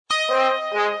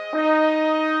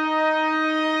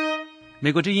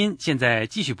美国之音现在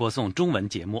继续播送中文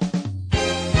节目。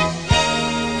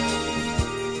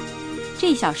这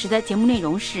一小时的节目内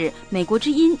容是美国之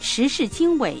音时事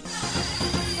经纬。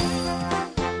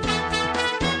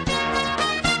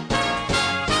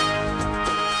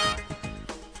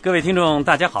各位听众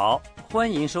大家好，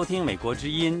欢迎收听美国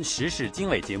之音时事经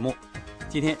纬节目。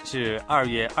今天是2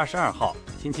月22号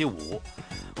星期五，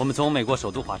我们从美国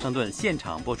首都华盛顿现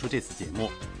场播出这次节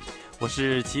目。我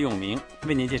是齐永明，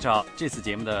为您介绍这次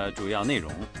节目的主要内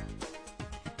容。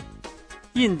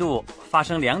印度发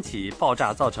生2起爆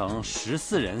炸，造成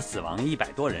14人死亡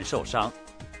，100多人受伤。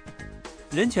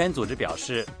人权组织表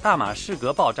示，大马士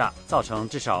革爆炸造成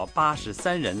至少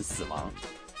83人死亡。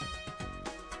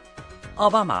奥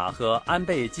巴马和安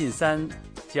倍晋三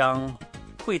将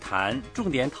会谈，重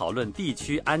点讨论地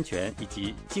区安全以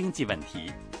及经济问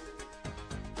题。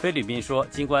菲律宾说，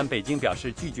尽管北京表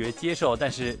示拒绝接受，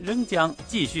但是仍将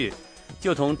继续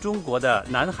就同中国的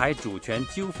南海主权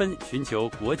纠纷寻求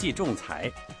国际仲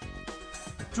裁。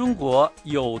中国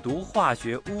有毒化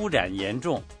学污染严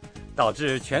重，导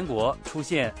致全国出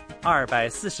现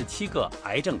247个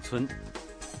癌症村。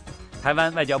台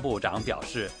湾外交部长表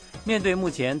示，面对目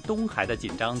前东海的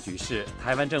紧张局势，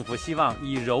台湾政府希望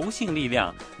以柔性力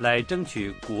量来争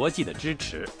取国际的支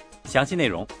持。详细内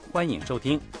容欢迎收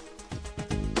听。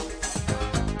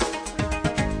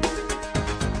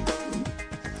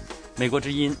美国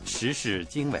之音时事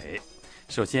经纬，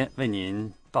首先为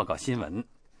您报告新闻。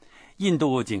印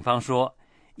度警方说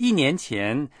，1年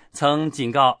前曾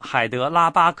警告海德拉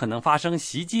巴可能发生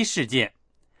袭击事件。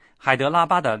海德拉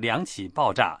巴的2起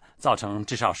爆炸造成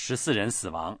至少14人死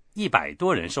亡，100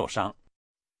多人受伤。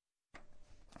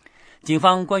警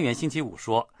方官员星期五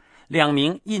说，2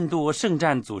名印度圣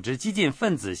战组织激进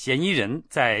分子嫌疑人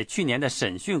在去年的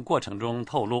审讯过程中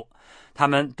透露，他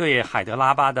们对海德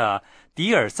拉巴的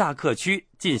迪尔萨克区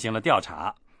进行了调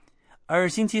查，而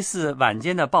星期四晚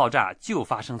间的爆炸就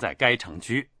发生在该城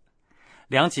区。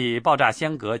2起爆炸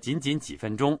相隔仅几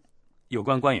分钟。有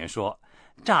关官员说，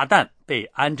炸弹被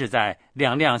安置在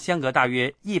2辆相隔大约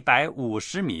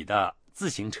150米的自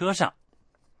行车上。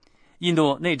印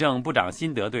度内政部长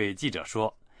辛德对记者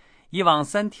说，以往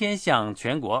3天向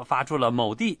全国发出了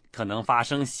某地可能发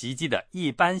生袭击的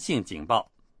一般性警报，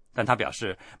但他表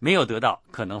示没有得到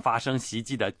可能发生袭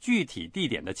击的具体地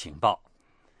点的情报。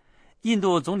印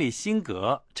度总理辛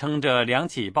格称这2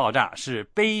起爆炸是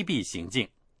卑鄙行径，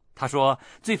他说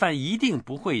罪犯一定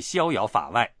不会逍遥法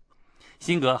外。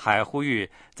辛格还呼吁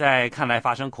在看来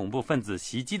发生恐怖分子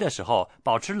袭击的时候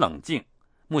保持冷静，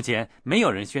目前没有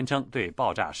人宣称对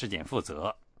爆炸事件负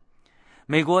责。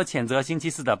美国谴责星期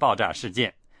四的爆炸事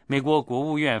件。美国国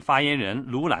务院发言人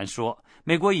卢兰说，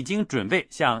美国已经准备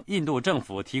向印度政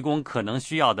府提供可能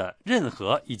需要的任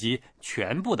何以及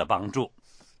全部的帮助。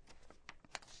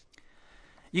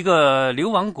一个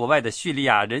流亡国外的叙利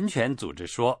亚人权组织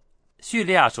说，叙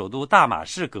利亚首都大马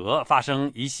士革发生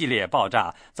一系列爆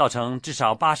炸，造成至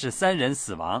少83人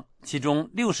死亡，其中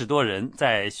60多人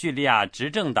在叙利亚执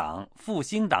政党复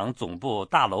兴党总部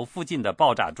大楼附近的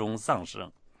爆炸中丧生。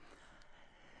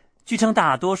据称，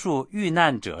大多数遇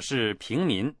难者是平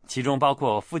民，其中包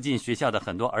括附近学校的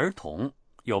很多儿童。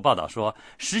有报道说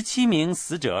，17名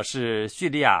死者是叙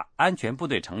利亚安全部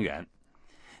队成员。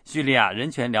叙利亚人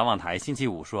权瞭望台星期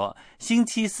五说，星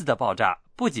期四的爆炸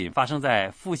不仅发生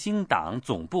在复兴党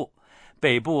总部，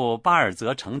北部巴尔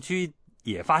泽城区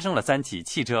也发生了3起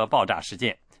汽车爆炸事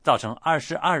件，造成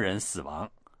22人死亡。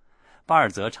巴尔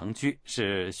泽城区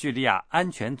是叙利亚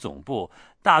安全总部，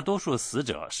大多数死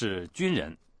者是军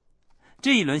人。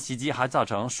这一轮袭击还造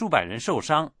成数百人受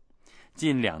伤。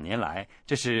近2年来，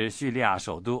这是叙利亚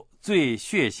首都最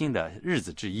血腥的日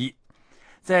子之一。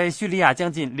在叙利亚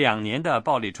将近2年的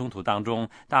暴力冲突当中，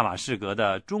大马士革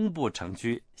的中部城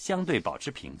区相对保持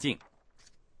平静。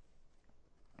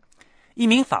一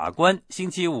名法官星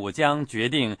期五将决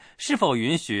定是否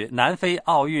允许南非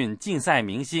奥运竞赛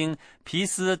明星皮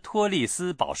斯托利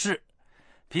斯保释。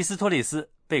皮斯托利斯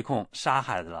被控杀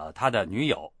害了他的女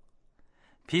友。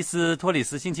皮斯托利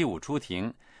斯星期五出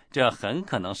庭，这很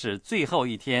可能是最后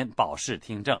一天保释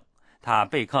听证。他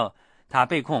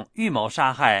被控预谋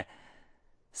杀害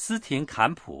斯廷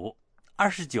坎普。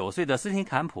29岁的斯廷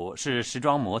坎普是时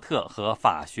装模特和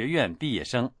法学院毕业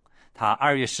生。他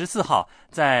2月14号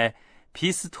在皮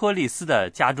斯托利斯的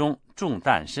家中中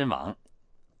弹身亡。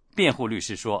辩护律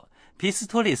师说，皮斯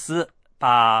托利斯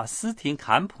把斯廷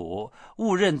坎普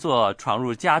误认作闯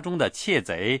入家中的窃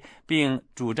贼，并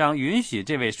主张允许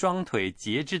这位双腿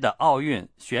截肢的奥运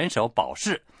选手保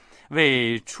释，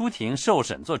为出庭受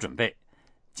审做准备。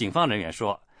警方人员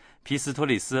说，皮斯托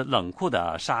里斯冷酷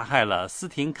地杀害了斯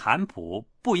廷坎普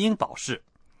布因堡士。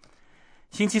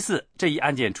星期四，这一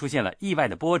案件出现了意外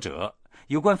的波折。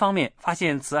有关方面发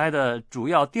现此案的主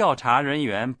要调查人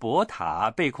员博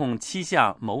塔被控7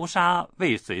项谋杀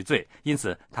未遂罪，因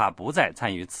此他不再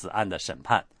参与此案的审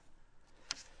判。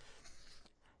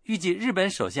预计日本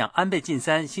首相安倍晋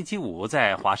三星期五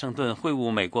在华盛顿会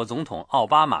晤美国总统奥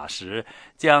巴马时，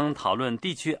将讨论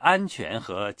地区安全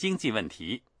和经济问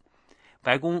题。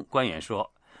白宫官员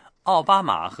说，奥巴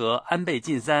马和安倍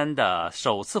晋三的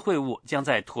首次会晤将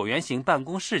在椭圆形办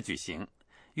公室举行，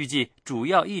预计主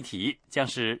要议题将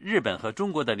是日本和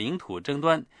中国的领土争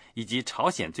端，以及朝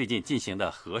鲜最近进行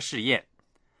的核试验。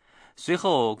随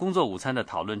后工作午餐的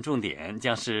讨论重点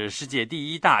将是世界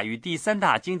第1大与第3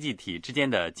大经济体之间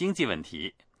的经济问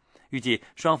题。预计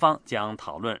双方将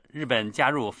讨论日本加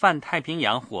入泛太平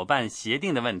洋伙伴协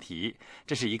定的问题，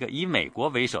这是一个以美国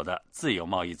为首的自由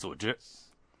贸易组织。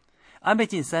安倍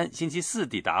晋三星期四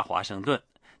抵达华盛顿，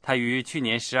他于去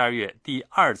年12月第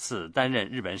2次担任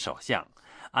日本首相。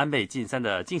安倍晋三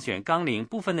的竞选纲领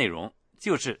部分内容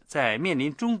就是在面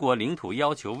临中国领土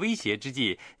要求威胁之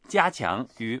际，加强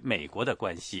与美国的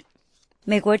关系。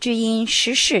美国之音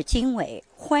时事经纬，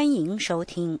欢迎收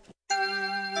听。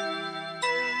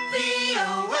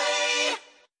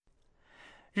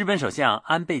日本首相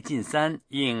安倍晋三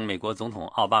应美国总统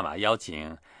奥巴马邀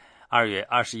请，2月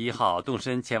21号动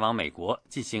身前往美国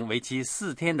进行为期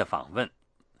4天的访问。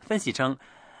分析称，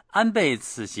安倍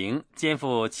此行肩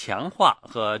负强化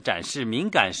和展示敏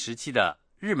感时期的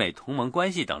日美同盟关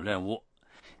系等任务。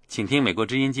请听美国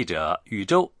之音记者宇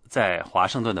宙在华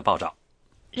盛顿的报道。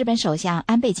日本首相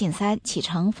安倍晋三启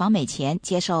程访美前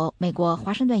接受美国《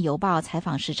华盛顿邮报》采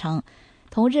访时称，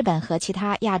同日本和其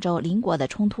他亚洲邻国的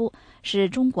冲突是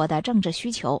中国的政治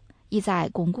需求，意在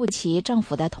巩固其政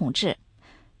府的统治。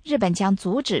日本将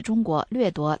阻止中国掠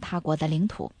夺他国的领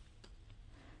土。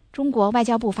中国外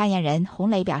交部发言人洪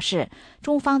磊表示，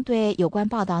中方对有关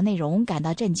报道内容感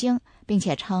到震惊，并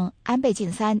且称安倍晋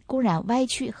三公然歪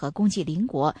曲和攻击邻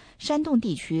国、煽动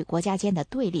地区国家间的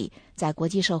对立，在国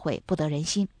际社会不得人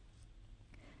心。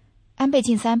安倍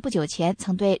晋三不久前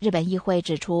曾对日本议会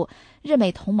指出，日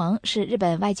美同盟是日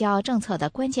本外交政策的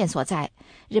关键所在，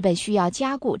日本需要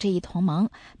加固这一同盟，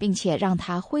并且让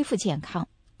它恢复健康。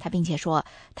他并且说，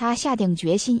他下定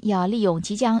决心要利用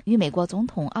即将与美国总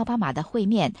统奥巴马的会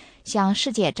面，向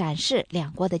世界展示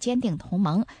两国的坚定同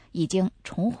盟已经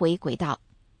重回轨道。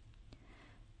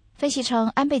分析称，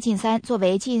安倍晋三作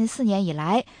为近4年以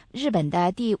来日本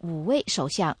的第5位首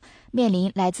相，面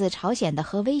临来自朝鲜的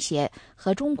核威胁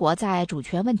和中国在主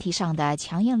权问题上的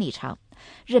强硬立场，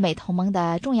日美同盟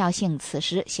的重要性此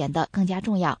时显得更加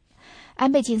重要。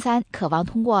安倍晋三渴望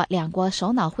通过两国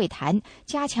首脑会谈，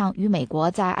加强与美国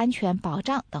在安全保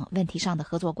障等问题上的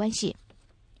合作关系。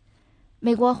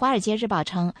美国《华尔街日报》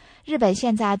称，日本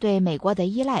现在对美国的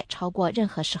依赖超过任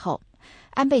何时候。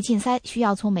安倍晋三需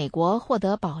要从美国获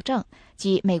得保证，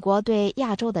即美国对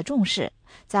亚洲的重视，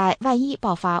在万一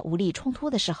爆发武力冲突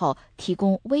的时候提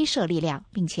供威慑力量，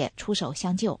并且出手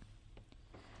相救。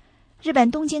日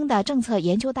本东京的政策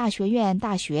研究大学院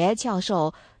大学教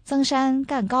授增山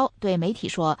干高对媒体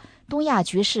说，东亚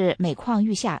局势每况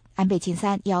愈下，安倍晋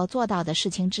三要做到的事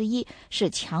情之一是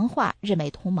强化日美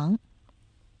同盟。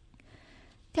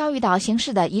钓鱼岛形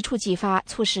势的一触即发，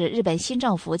促使日本新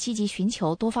政府积极寻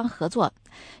求多方合作。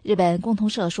日本共同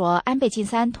社说，安倍晋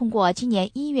三通过今年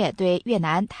1月对越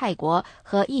南、泰国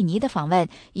和印尼的访问，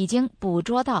已经捕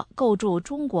捉到构筑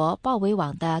中国包围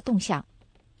网的动向。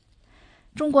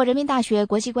中国人民大学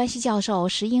国际关系教授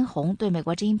石英红对美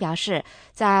国之音表示，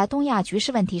在东亚局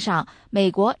势问题上，美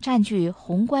国占据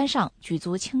宏观上举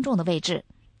足轻重的位置，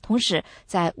同时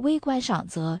在微观上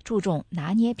则注重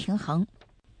拿捏平衡。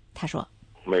他说，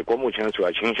美国目前的主要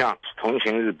倾向是同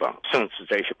情日本，甚至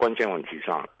在一些关键问题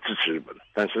上支持日本。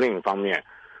但是另一方面，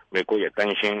美国也担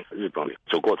心日本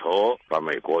走过头，把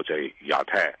美国在亚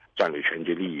太战略权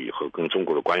利利益和跟中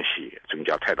国的关系增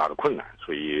加太大的困难。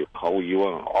所以毫无疑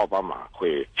问，奥巴马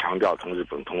会强调同日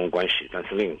本同盟关系，但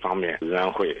是另一方面仍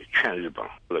然会劝日本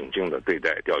冷静地对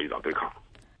待钓鱼岛对抗。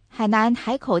海南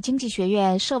海口经济学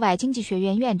院涉外经济学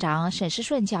院院长沈时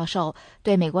顺教授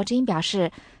对美国之音表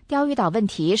示，钓鱼岛问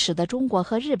题使得中国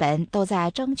和日本都在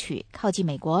争取靠近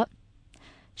美国。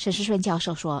沈时顺教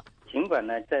授说，尽管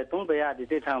呢，在东北亚的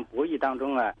这场博弈当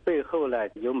中啊，背后呢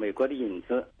有美国的影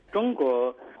子，中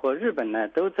国和日本呢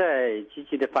都在积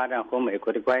极的发展和美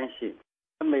国的关系。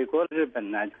美国、日本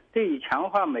呢对于强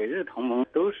化美日同盟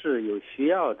都是有需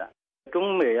要的。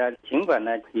中美啊，尽管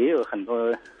呢也有很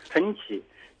多分歧，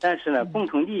但是呢，共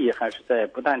同利益还是在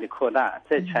不断的扩大，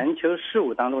在全球事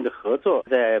务当中的合作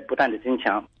在不断的增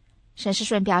强。沈世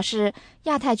顺表示，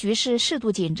亚太局势适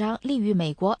度紧张利于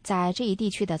美国在这一地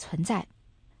区的存在。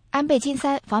安倍晋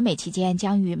三访美期间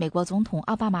将与美国总统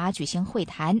奥巴马举行会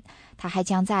谈，他还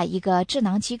将在一个智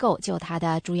囊机构就他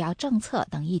的主要政策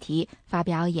等议题发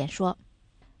表演说。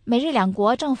美日两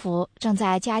国政府正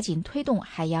在加紧推动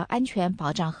海洋安全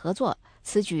保障合作，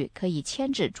此举可以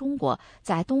牵制中国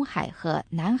在东海和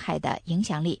南海的影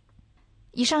响力。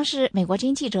以上是美国之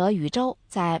音记者宇宙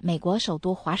在美国首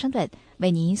都华盛顿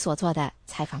为您所做的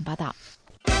采访报道。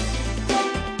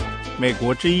美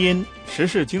国之音时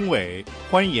事经纬，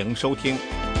欢迎收听。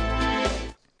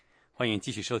欢迎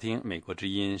继续收听美国之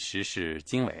音时事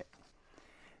经纬。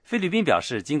菲律宾表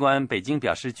示，尽管北京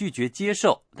表示拒绝接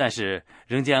受，但是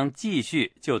仍将继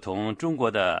续就同中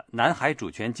国的南海主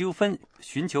权纠纷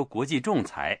寻求国际仲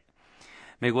裁。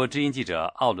美国之音记者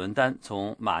奥伦丹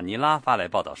从马尼拉发来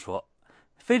报道说，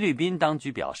菲律宾当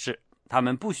局表示，他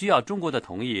们不需要中国的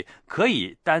同意，可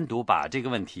以单独把这个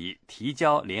问题提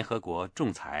交联合国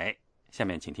仲裁。下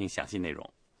面请听详细内容。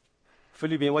菲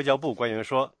律宾外交部官员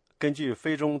说，根据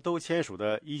菲中都签署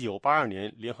的1982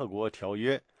年联合国条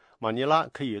约，马尼拉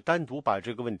可以单独把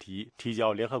这个问题提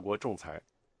交联合国仲裁。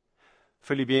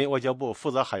菲律宾外交部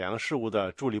负责海洋事务的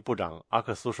助理部长阿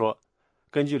克苏说，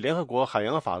根据联合国海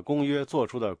洋法公约做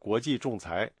出的国际仲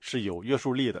裁是有约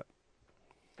束力的。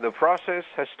The process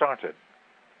has started.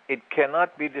 It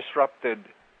cannot be disrupted.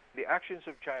 The actions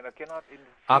of China cannot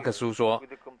interfere. 阿克苏说，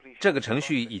这个程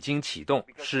序已经启动，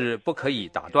是不可以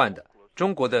打断的。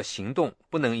中国的行动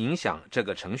不能影响这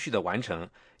个程序的完成，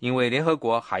因为联合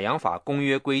国海洋法公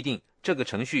约规定，这个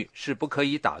程序是不可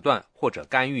以打断或者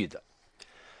干预的。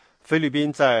菲律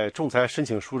宾在仲裁申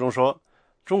请书中说，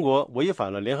中国违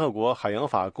反了联合国海洋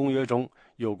法公约中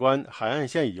有关海岸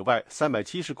线以外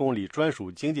370公里专属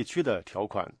经济区的条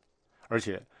款，而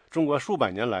且中国数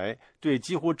百年来对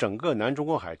几乎整个南中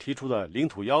国海提出的领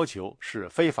土要求是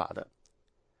非法的。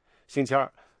星期二，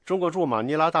中国驻马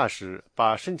尼拉大使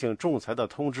把申请仲裁的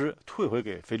通知退回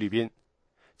给菲律宾。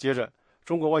接着，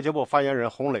中国外交部发言人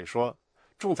洪磊说，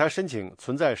仲裁申请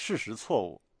存在事实错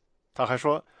误。他还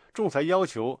说，仲裁要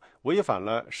求违反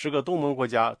了10个东盟国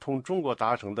家同中国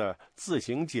达成的自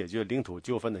行解决领土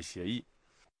纠纷的协议。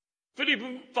菲律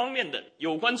宾方面的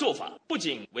有关做法不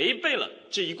仅违背了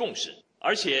这一共识，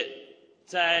而且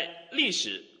在历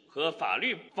史和法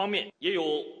律方面也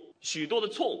有许多的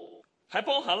错误，还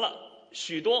包含了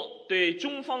许多对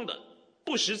中方的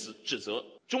不实指责，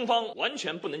中方完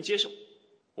全不能接受。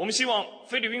我们希望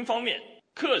菲律宾方面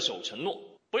恪守承诺，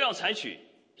不要采取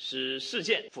使事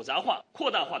件复杂化、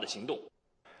扩大化的行动。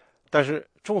但是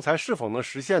仲裁是否能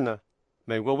实现呢？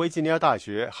美国维吉尼亚大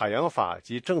学海洋法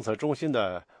及政策中心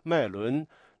的麦伦·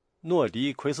诺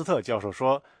迪奎斯特教授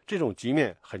说，这种局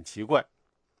面很奇怪。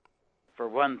For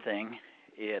one thing,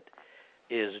 it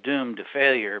is doomed to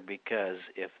failure because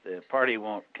if the party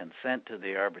won't consent to the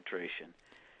arbitration.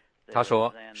 他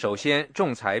说，首先，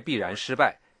仲裁必然失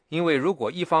败，因为如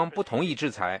果一方不同意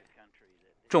制裁，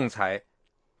仲裁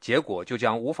结果就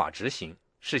将无法执行。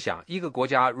试想，一个国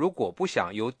家如果不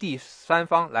想由第三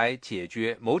方来解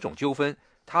决某种纠纷，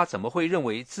他怎么会认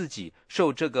为自己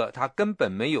受这个他根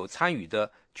本没有参与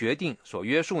的决定所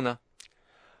约束呢？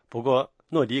不过，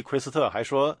诺迪奎斯特还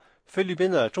说，菲律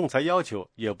宾的仲裁要求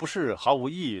也不是毫无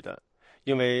意义的，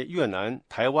因为越南、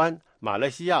台湾、马来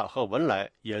西亚和文莱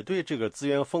也对这个资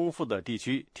源丰富的地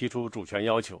区提出主权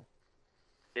要求。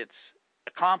It's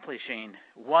accomplishing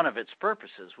one of its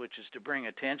purposes, which is to bring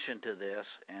attention to this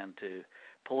and to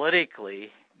politically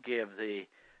give the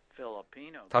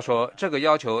Filipino. 他说，这个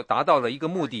要求达到了一个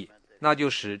目的，那就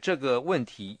使这个问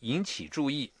题引起注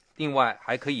意，另外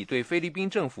还可以对菲律宾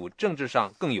政府政治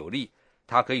上更有利。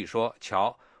他可以说，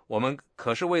瞧，我们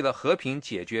可是为了和平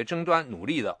解决争端努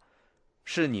力的，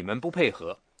是你们不配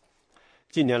合。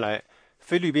近年来，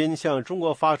菲律宾向中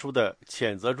国发出的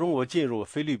谴责中国进入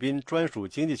菲律宾专属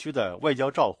经济区的外交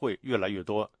照会越来越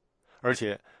多，而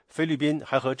且菲律宾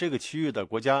还和这个区域的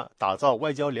国家打造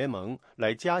外交联盟，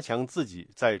来加强自己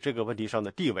在这个问题上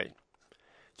的地位。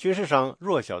军事上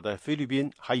弱小的菲律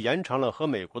宾还延长了和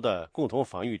美国的共同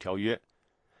防御条约。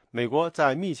美国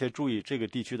在密切注意这个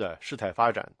地区的事态发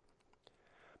展。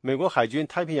美国海军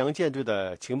太平洋舰队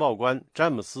的情报官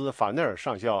詹姆斯·法内尔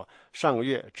上校上个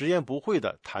月直言不讳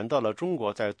地谈到了中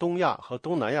国在东亚和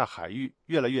东南亚海域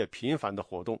越来越频繁的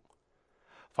活动。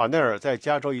法内尔在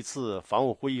加州一次防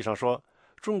务会议上说，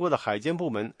中国的海监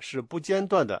部门是不间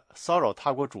断地骚扰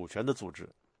他国主权的组织。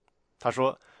他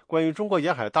说，关于中国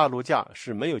沿海大陆架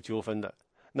是没有纠纷的，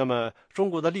那么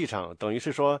中国的立场等于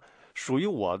是说，属于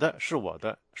我的是我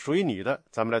的，属于你的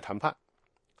咱们来谈判。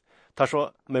他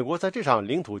说，美国在这场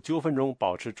领土纠纷中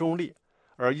保持中立，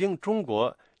而中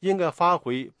国应该发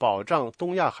挥保障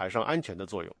东亚海上安全的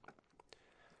作用。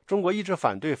中国一直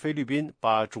反对菲律宾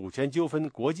把主权纠纷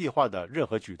国际化的任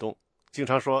何举动，经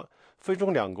常说菲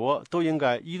中两国都应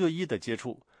该一对一的接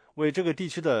触，为这个地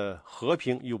区的和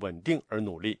平与稳定而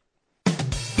努力。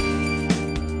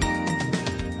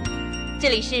这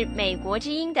里是美国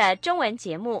之音的中文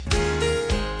节目。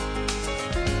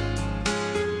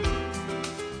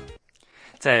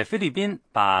在菲律宾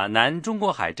把南中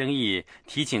国海争议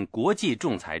提请国际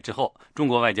仲裁之后，中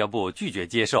国外交部拒绝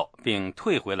接受并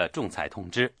退回了仲裁通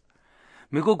知。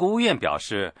美国国务院表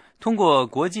示，通过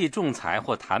国际仲裁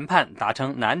或谈判达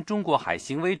成南中国海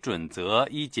行为准则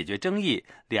以解决争议，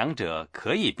两者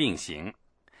可以并行。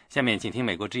下面请听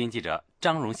美国之音记者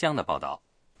张荣香的报道。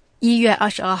1月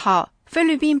22号，菲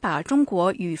律宾把中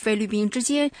国与菲律宾之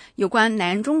间有关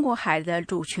南中国海的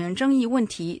主权争议问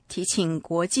题提请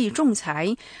国际仲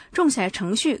裁。仲裁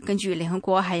程序根据联合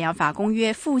国海洋法公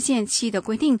约附件7的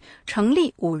规定，成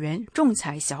立5人仲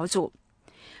裁小组。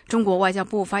中国外交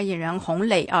部发言人洪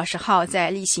磊20号在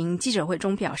例行记者会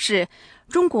中表示，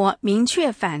中国明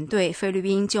确反对菲律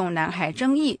宾就南海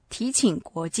争议提请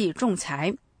国际仲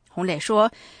裁。洪磊说，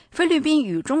菲律宾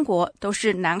与中国都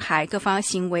是南海各方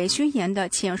行为宣言的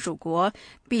签署国，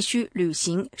必须履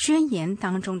行宣言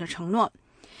当中的承诺。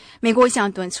美国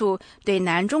向敦促对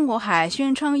南中国海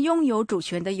宣称拥有主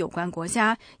权的有关国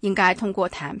家，应该通过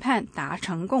谈判达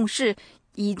成共识，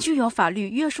以具有法律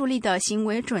约束力的行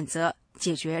为准则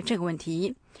解决这个问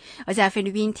题。而在菲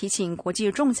律宾提请国际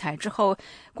仲裁之后，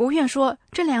国务院说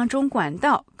这两种管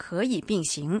道可以并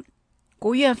行。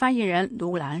国务院发言人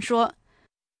卢兰说，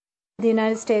 The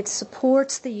United States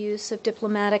supports the use of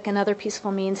diplomatic and other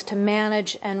peaceful means to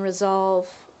manage and resolve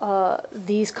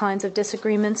these kinds of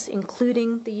disagreements,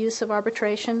 including the use of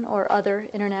arbitration or other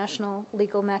international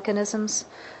legal mechanisms.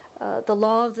 The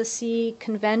Law of the Sea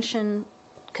Convention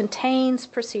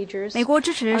美国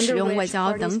支持使用外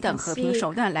交等等和平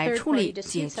手段来处理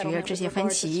解决这些分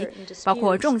歧，包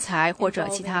括仲裁或者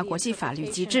其他国际法律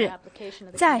机制。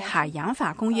在海洋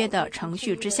法公约的程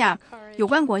序之下，有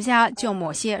关国家就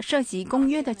某些涉及公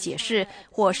约的解释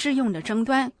或适用的争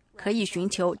端，可以寻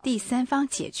求第三方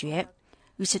解决。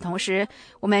与此同时，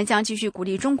我们将继续鼓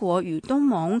励中国与东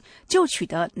盟就取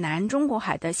得南中国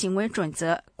海的行为准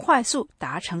则快速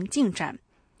达成进展。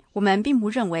我们并不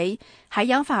认为海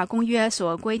洋法公约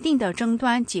所规定的争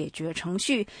端解决程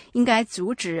序应该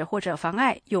阻止或者妨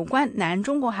碍有关南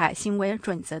中国海行为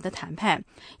准则的谈判，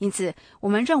因此我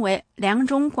们认为两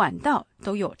种管道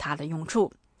都有它的用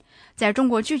处。在中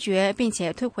国拒绝并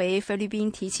且退回菲律宾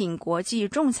提请国际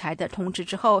仲裁的通知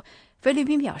之后，菲律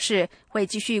宾表示会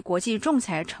继续国际仲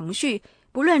裁程序，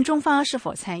不论中方是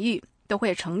否参与，都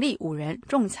会成立5人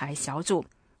仲裁小组。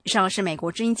以上是美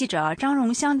国之音记者张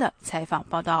荣香的采访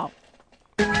报道。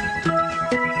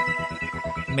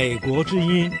美国之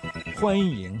音，欢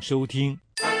迎收听。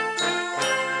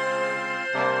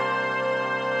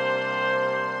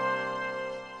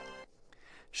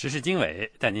时事经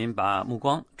纬带您把目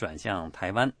光转向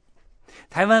台湾。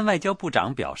台湾外交部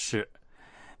长表示，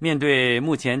面对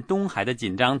目前东海的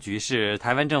紧张局势，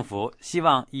台湾政府希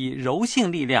望以柔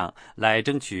性力量来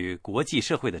争取国际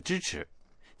社会的支持。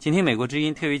请听美国之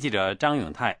音特约记者张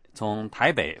永泰从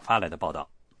台北发来的报道。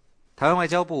台湾外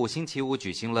交部星期五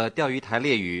举行了钓鱼台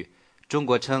列屿，中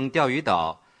国称钓鱼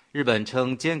岛，日本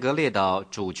称尖阁列岛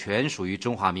主权属于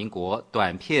中华民国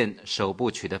短片首部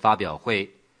曲的发表会。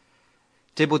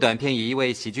这部短片以一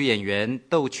位喜剧演员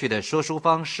逗趣的说书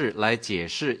方式来解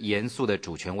释严肃的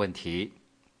主权问题。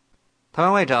台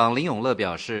湾外长林永乐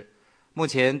表示，目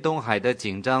前东海的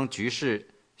紧张局势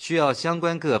需要相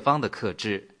关各方的克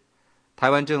制，台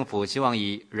湾政府希望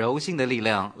以柔性的力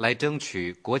量来争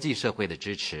取国际社会的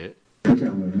支持。我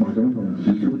想马总统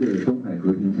提出的东海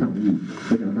和平倡议，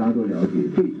我想大家都了解，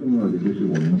最重要的就是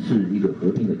我们是一个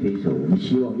和平的推手，我们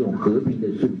希望用和平的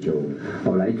诉求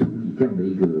来处理这样的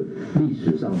一个历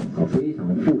史上非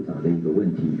常复杂的一个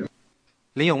问题。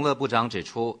林永乐部长指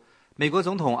出，美国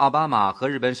总统奥巴马和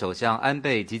日本首相安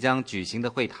倍即将举行的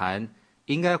会谈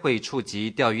应该会触及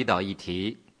钓鱼岛议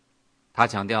题。他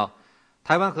强调，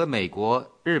台湾和美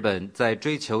国、日本在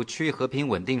追求区域和平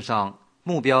稳定上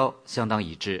目标相当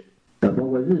一致。包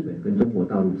括日本跟中国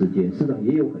大陆之间，事实上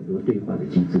也有很多对话的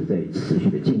机制在持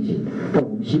续的进行。但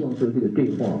我们希望说，这个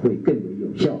对话会更为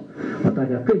有效，大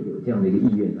家更有这样的一个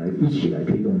意愿来一起来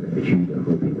推动整个区域的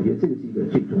和平。我觉得这个是一个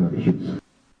最重要的讯息。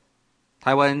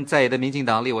台湾在野的民进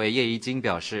党立委叶宜津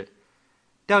表示，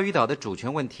钓鱼岛的主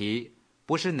权问题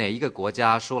不是哪一个国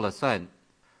家说了算，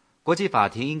国际法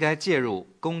庭应该介入，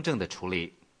公正的处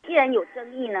理。既然有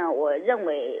争议呢，我认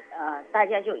为大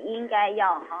家就应该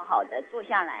要好好的坐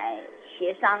下来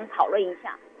协商讨论一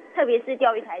下，特别是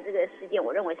钓鱼台这个事件，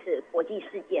我认为是国际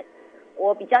事件，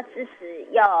我比较支持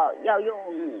要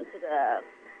用这个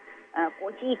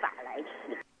国际法来处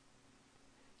理。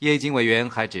叶金委员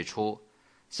还指出，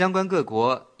相关各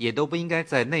国也都不应该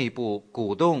在内部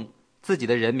鼓动自己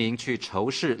的人民去仇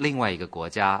视另外一个国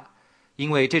家，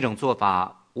因为这种做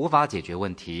法无法解决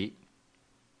问题。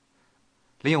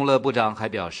林永乐部长还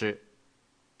表示，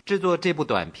制作这部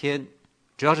短片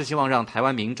主要是希望让台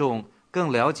湾民众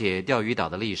更了解钓鱼岛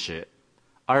的历史，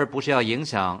而不是要影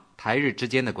响台日之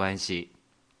间的关系。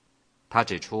他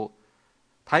指出，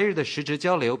台日的实质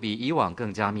交流比以往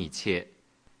更加密切，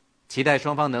期待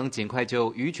双方能尽快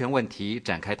就渔权问题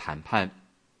展开谈判。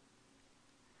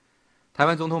台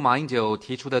湾总统马英九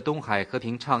提出的东海和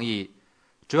平倡议，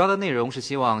主要的内容是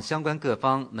希望相关各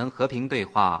方能和平对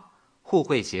话、互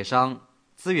惠协商、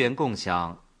资源共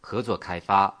享、合作开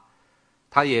发。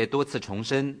他也多次重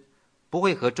申，不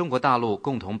会和中国大陆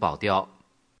共同保钓。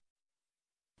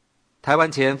台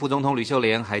湾前副总统吕秀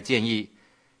莲还建议，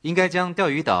应该将钓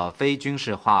鱼岛非军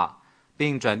事化，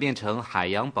并转变成海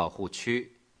洋保护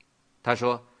区。他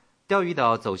说，钓鱼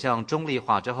岛走向中立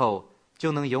化之后，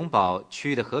就能永保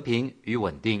区域的和平与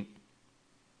稳定。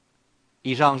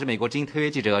以上是美国之音特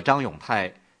约记者张永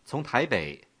泰从台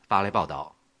北发来报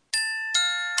道。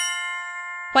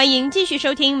欢迎继续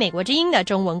收听美国之音的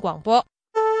中文广播。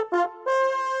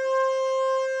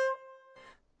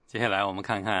接下来我们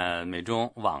看看美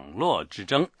中网络之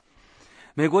争。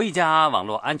美国一家网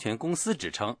络安全公司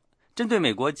指称，针对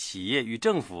美国企业与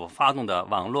政府发动的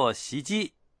网络袭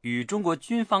击与中国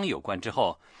军方有关之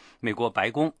后，美国白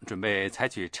宫准备采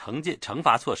取惩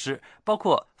罚措施，包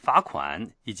括罚款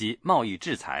以及贸易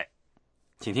制裁。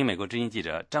请听美国之音记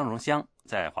者张荣香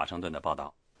在华盛顿的报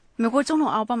道。美国总统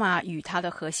奥巴马与他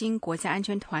的核心国家安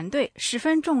全团队十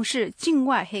分重视境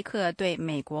外黑客对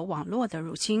美国网络的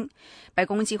入侵。白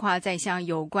宫计划在一项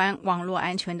有关网络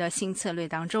安全的新策略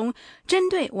当中，针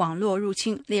对网络入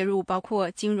侵列入包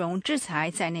括金融制裁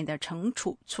在内的惩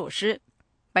处措施。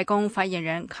白宫发言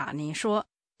人卡尼说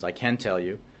I can tell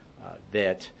you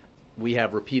that we have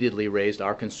repeatedly raised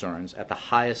our concerns at the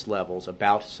highest levels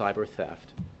about cyber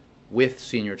theft with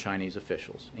senior Chinese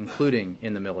officials, including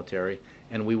in the military,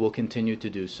 and we will continue to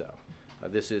do so.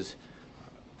 This is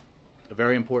a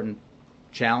very important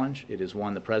challenge. It is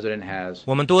one the President has.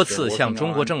 我们多次向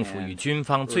中国政府与军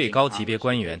方最高级别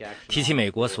官员提起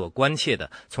美国所关切的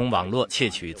从网络窃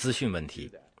取资讯问题。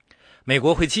美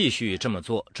国会继续这么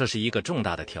做，这是一个重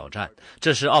大的挑战，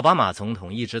这是奥巴马总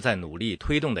统一直在努力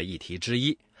推动的议题之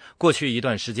一。过去一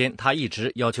段时间，他一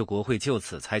直要求国会就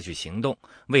此采取行动，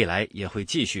未来也会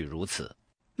继续如此。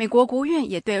美国国务院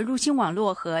也对入侵网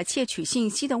络和窃取信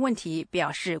息的问题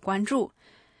表示关注。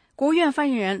国务院发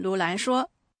言人卢兰说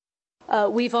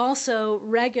We've also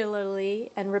regularly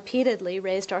and repeatedly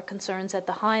raised our concerns at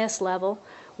the highest level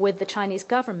with the Chinese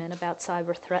government about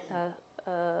cyber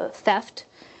theft,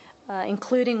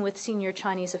 including with senior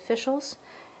Chinese officials,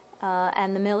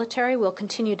 and the military will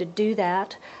continue to do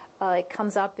that.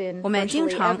我们经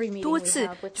常多次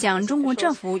向中国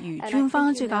政府与军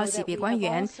方最高级别官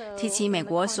员提起美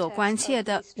国所关切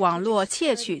的网络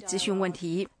窃取资讯问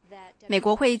题。美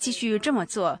国会继续这么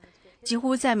做，几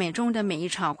乎在美中的每一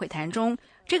场会谈中，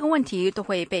这个问题都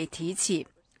会被提起。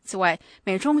此外，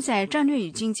美中在战略与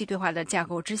经济对话的架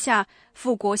构之下，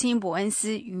副国卿伯恩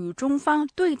斯与中方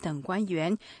对等官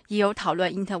员也有讨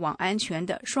论因特网安全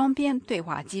的双边对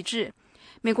话机制。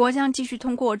美国将继续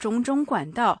通过种种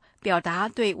管道表达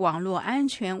对网络安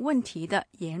全问题的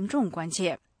严重关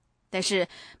切。但是，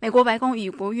美国白宫与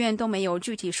国务院都没有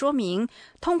具体说明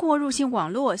通过入侵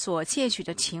网络所窃取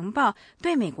的情报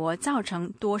对美国造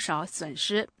成多少损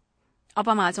失。奥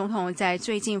巴马总统在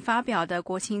最近发表的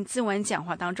国情咨文讲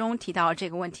话当中提到这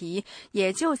个问题，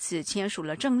也就此签署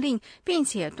了政令，并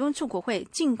且敦促国会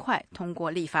尽快通过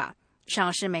立法。以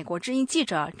上是美国之音记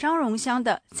者张荣香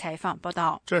的采访报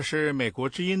道。这是美国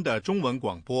之音的中文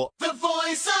广播。The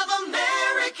Voice of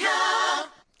America。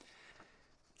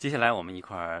接下来我们一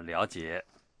块儿了解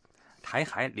台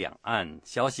海两岸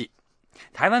消息。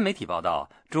台湾媒体报道，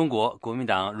中国国民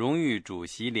党荣誉主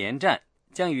席连战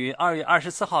将于2月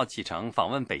24号启程访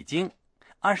问北京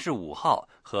，25号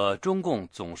和中共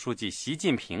总书记习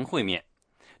近平会面。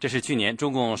这是去年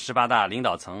中共18大领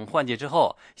导层换届之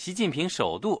后，习近平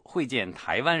首度会见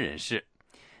台湾人士。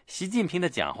习近平的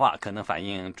讲话可能反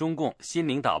映中共新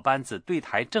领导班子对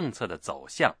台政策的走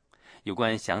向。有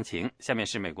关详情，下面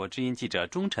是美国之音记者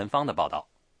钟晨芳的报道。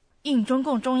应中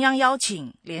共中央邀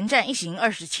请，连战一行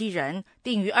27人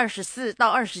定于24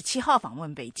到27号访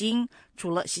问北京。除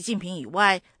了习近平以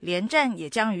外，连战也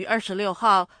将于26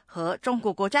号和中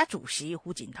国国家主席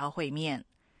胡锦涛会面。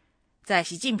在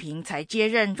习近平才接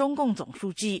任中共总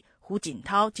书记，胡锦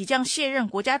涛即将卸任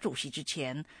国家主席之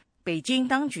前，北京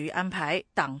当局安排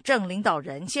党政领导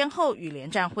人先后与连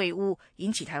战会晤，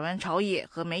引起台湾朝野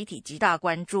和媒体极大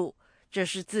关注。这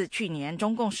是自去年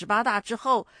中共18大之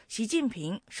后，习近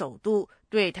平首度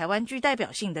对台湾具代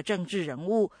表性的政治人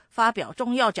物发表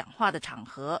重要讲话的场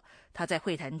合。他在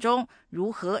会谈中如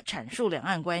何阐述两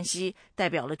岸关系，代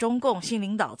表了中共新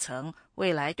领导层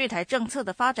未来对台政策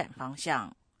的发展方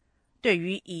向。对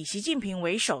于以习近平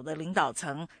为首的领导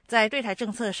层在对台政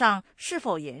策上是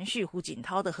否延续胡锦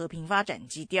涛的和平发展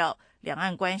基调，两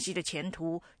岸关系的前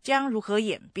途将如何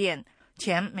演变？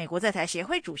前美国在台协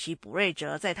会主席卜瑞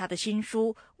哲在他的新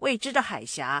书《未知的海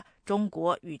峡：中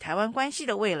国与台湾关系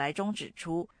的未来》中指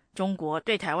出，中国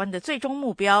对台湾的最终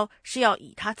目标是要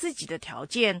以他自己的条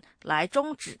件来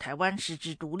终止台湾实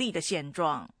质独立的现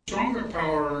状。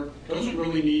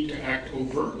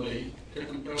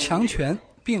强权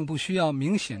并不需要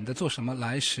明显的做什么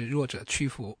来使弱者屈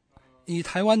服。以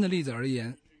台湾的例子而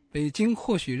言，北京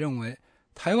或许认为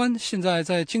台湾现在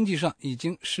在经济上已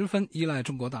经十分依赖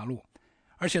中国大陆，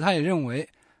而且他也认为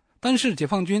单是解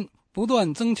放军不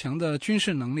断增强的军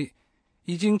事能力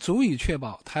已经足以确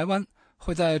保台湾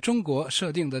会在中国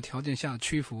设定的条件下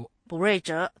屈服。卜瑞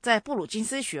哲在布鲁金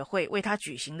斯学会为他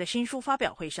举行的新书发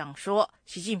表会上说，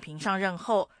习近平上任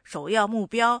后首要目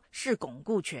标是巩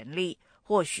固权力，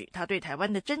或许他对台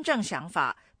湾的真正想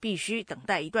法必须等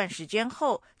待一段时间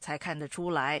后才看得出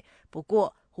来。不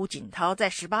过胡锦涛在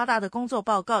18大的工作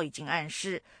报告已经暗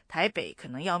示，台北可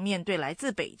能要面对来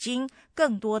自北京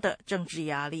更多的政治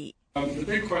压力。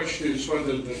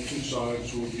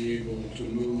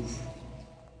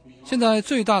现在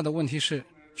最大的问题是，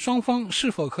双方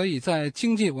是否可以在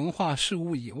经济文化事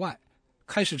务以外，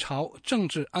开始朝政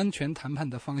治安全谈判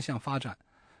的方向发展。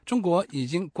中国已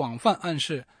经广泛暗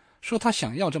示说他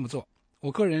想要这么做。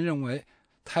我个人认为，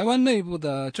台湾内部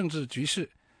的政治局势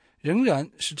仍然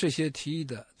是这些提议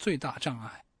的最大障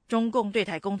碍。中共对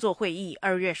台工作会议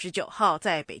2月19号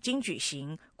在北京举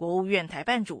行，国务院台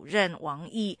办主任王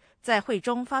毅在会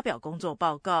中发表工作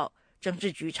报告。政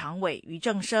治局常委俞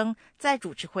正声在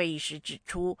主持会议时指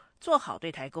出，做好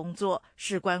对台工作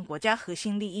事关国家核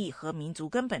心利益和民族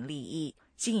根本利益。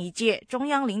新一届中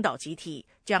央领导集体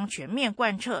将全面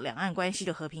贯彻两岸关系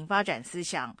的和平发展思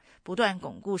想，不断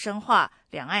巩固深化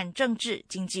两岸政治、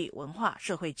经济、文化、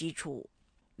社会基础。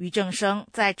俞正声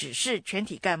在指示全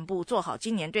体干部做好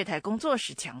今年对台工作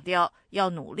时强调，要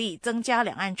努力增加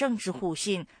两岸政治互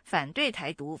信，反对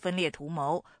台独分裂图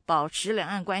谋，保持两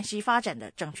岸关系发展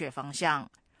的正确方向。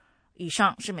以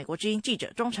上是美国之音记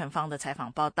者钟成芳的采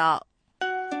访报道。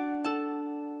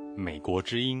美国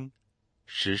之音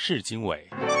时事经纬，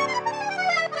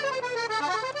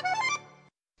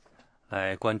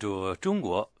来关注中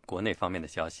国国内方面的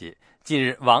消息。近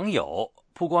日，网友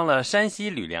曝光了山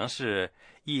西吕梁市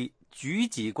一局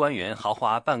级官员豪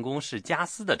华办公室家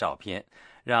私的照片，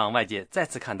让外界再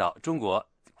次看到中国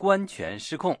官权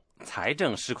失控、财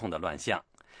政失控的乱象。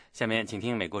下面请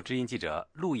听美国之音记者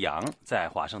陆洋在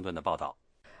华盛顿的报道。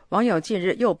网友近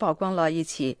日又曝光了一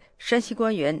起山西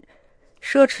官员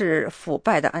奢侈腐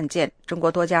败的案件。中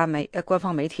国多家官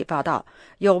方媒体报道，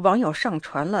有网友上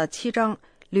传了7张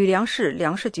吕梁市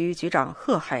粮食局局长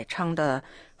贺海昌的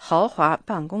豪华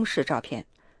办公室照片。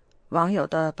网友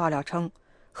的爆料称，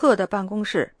贺的办公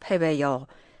室配备有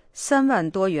3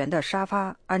万多元的沙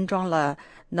发，安装了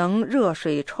能热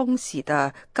水冲洗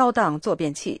的高档坐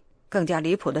便器。更加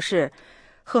离谱的是，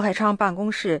贺海昌办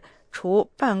公室除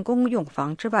办公用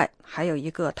房之外，还有一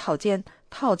个套间，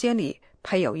套间里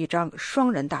配有一张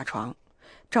双人大床。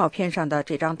照片上的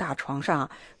这张大床上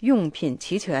用品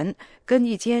齐全，跟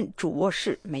一间主卧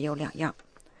室没有两样。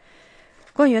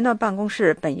官员的办公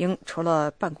室本应除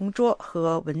了办公桌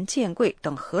和文件柜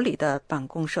等合理的办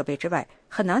公设备之外，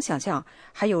很难想象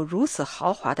还有如此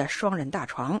豪华的双人大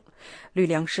床。吕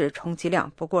梁市充其量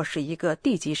不过是一个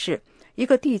地级市，一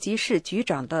个地级市局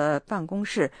长的办公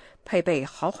室配备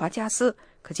豪华家私，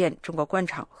可见中国官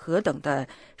场何等的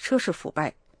奢侈腐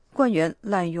败，官员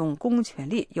滥用公权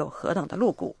力有何等的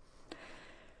露骨。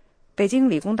北京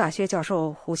理工大学教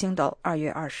授胡星斗2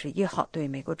月21号对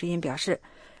美国之音表示，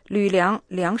吕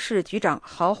梁市局长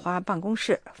豪华办公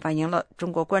室反映了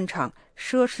中国官场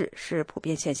奢侈是普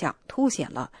遍现象，凸显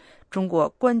了中国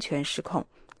官权失控、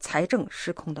财政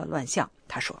失控的乱象。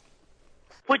他说，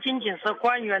不仅仅是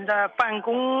官员的办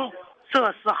公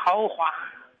设施豪华，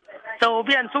走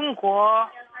遍中国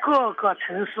各个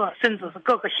城市，甚至是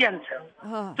各个县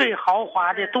城，最豪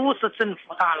华的都是政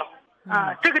府大楼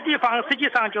这个地方实际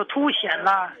上就凸显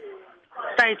了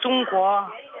在中国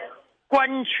官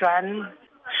权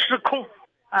失控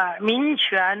民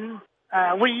权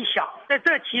微小。在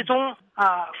这其中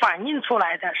反映出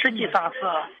来的实际上是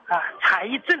财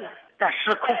政的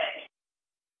失控。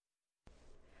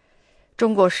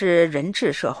中国是人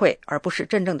治社会，而不是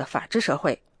真正的法治社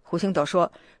会。胡星斗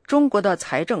说，中国的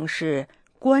财政是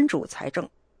官主财政，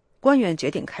官员决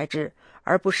定开支，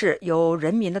而不是由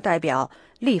人民的代表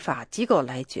立法机构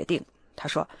来决定。他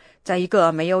说，在一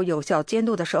个没有有效监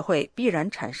督的社会，必然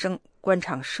产生官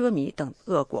场奢靡等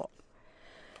恶果。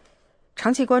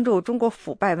长期关注中国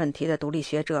腐败问题的独立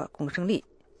学者龚胜利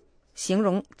形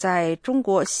容，在中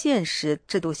国现实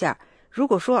制度下，如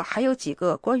果说还有几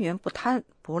个官员不贪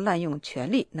不滥用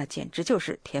权力，那简直就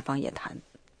是天方夜谭。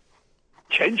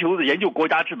全球的研究国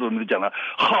家制度都讲了，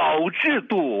好制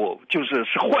度是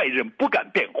坏人不敢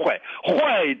变坏，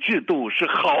坏制度是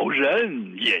好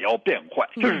人也要变坏，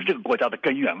这是这个国家的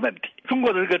根源问题。中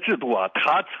国的这个制度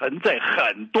它存在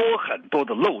很多很多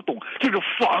的漏洞，就是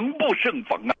防不胜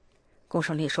防啊。龚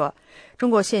胜利说，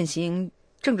中国现行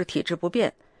政治体制不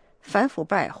变，反腐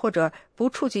败或者不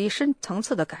触及深层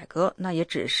次的改革，那也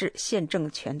只是现政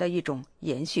权的一种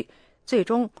延续，最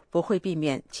终不会避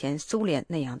免前苏联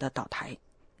那样的倒台。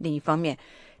另一方面，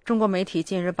中国媒体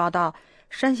近日报道，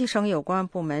山西省有关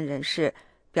部门人士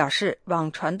表示，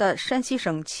网传的山西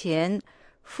省前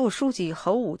副书记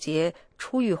侯武杰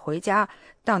出狱回家，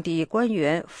当地官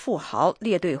员富豪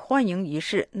列队欢迎仪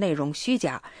式内容虚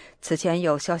假。此前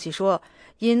有消息说，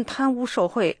因贪污受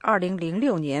贿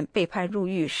2006年被判入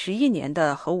狱11年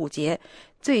的侯武杰，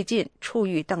最近出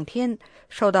狱当天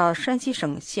受到山西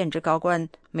省县直高官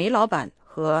煤老板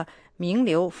和名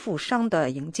流富商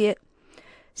的迎接。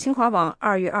新华网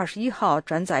2月21号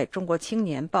转载《中国青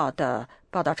年报》的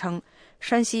报道称，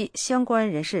山西相关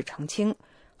人士澄清，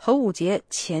侯武杰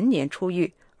前年出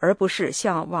狱，而不是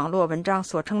像网络文章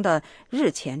所称的日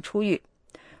前出狱。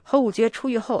侯武杰出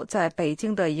狱后，在北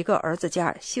京的一个儿子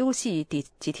家休息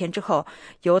几天之后，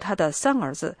由他的3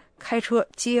儿子开车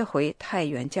接回太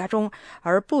原家中，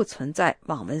而不存在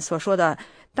网文所说的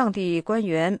当地官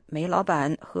员、煤老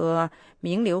板和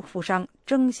名流富商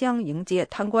争相迎接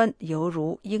贪官，犹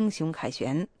如英雄凯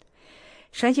旋。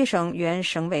山西省原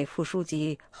省委副书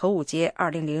记侯武杰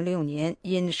2006年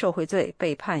因受贿罪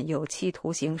被判有期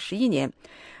徒刑11年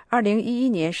，2011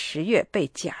年10月被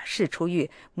假释出狱，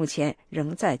目前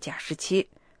仍在假释期。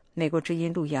美国之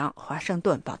音陆洋华盛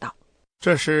顿报道。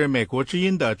这是美国之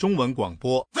音的中文广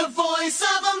播。The Voice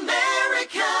of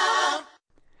America。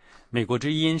美国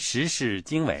之音时事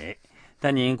经纬，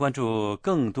带您关注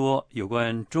更多有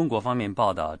关中国方面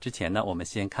报道。之前呢，我们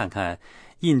先看看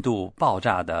印度爆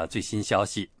炸的最新消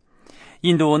息。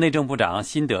印度内政部长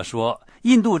辛德说，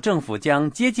印度政府将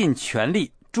竭尽全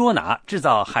力捉拿制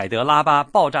造海德拉巴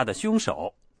爆炸的凶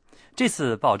手。这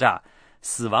次爆炸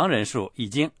死亡人数已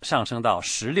经上升到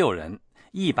16人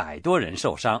，100多人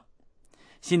受伤。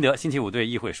辛德星期五对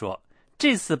议会说，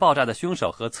这次爆炸的凶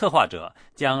手和策划者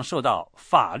将受到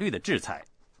法律的制裁。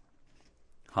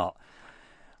好，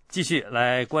继续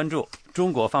来关注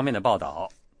中国方面的报道。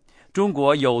中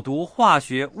国有毒化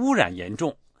学污染严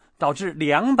重，导致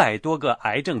200多个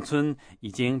癌症村已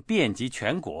经遍及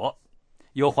全国。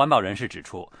有环保人士指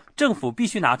出，政府必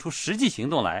须拿出实际行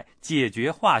动来解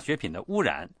决化学品的污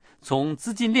染，从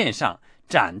资金链上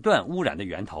斩断污染的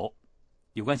源头。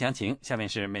有关详情，下面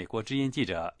是美国之音记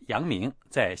者杨明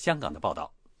在香港的报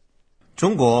道。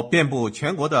中国遍布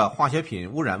全国的化学品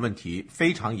污染问题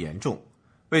非常严重，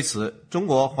为此，中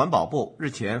国环保部日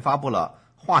前发布了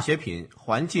化学品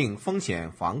环境风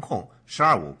险防控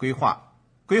“12·5”规划。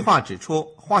规划指出，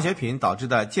化学品导致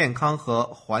的健康和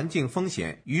环境风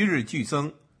险与日俱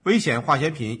增，危险化学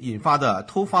品引发的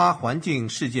突发环境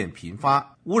事件频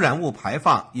发，污染物排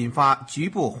放引发局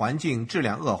部环境质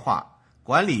量恶化，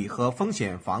管理和风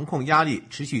险防控压力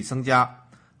持续增加，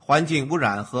环境污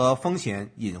染和风险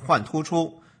隐患突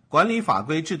出，管理法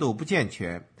规制度不健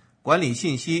全，管理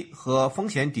信息和风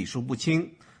险底数不清，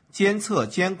监测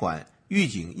监管、预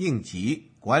警应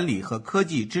急、管理和科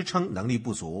技支撑能力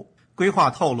不足。规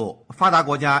划透露，发达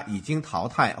国家已经淘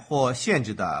汰或限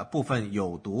制的部分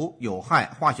有毒有害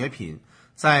化学品，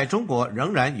在中国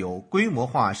仍然有规模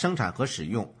化生产和使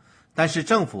用，但是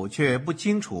政府却不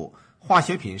清楚化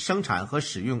学品生产和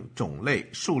使用种类、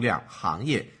数量、行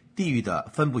业、地域的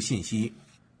分布信息。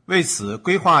为此，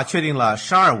规划确定了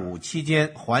“12·5”期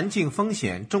间环境风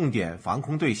险重点防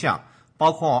控对象，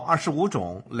包括25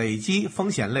种累积风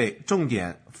险类重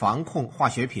点防控化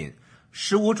学品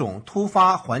，15种突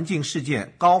发环境事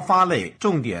件高发类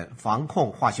重点防控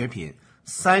化学品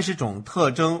，30种特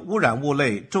征污染物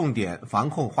类重点防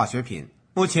控化学品。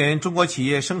目前中国企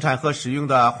业生产和使用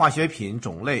的化学品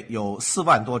种类有4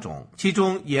万多种，其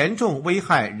中严重危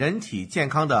害人体健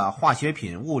康的化学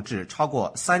品物质超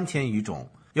过3000余种。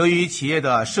由于企业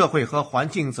的社会和环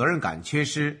境责任感缺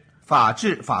失，法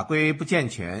制法规不健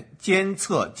全，监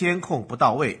测监控不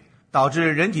到位，导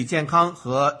致人体健康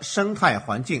和生态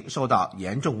环境受到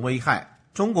严重危害。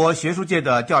中国学术界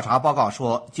的调查报告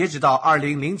说，截止到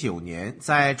2009年，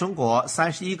在中国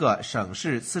31个省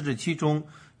市自治区中，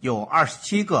有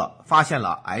27个发现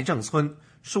了癌症村，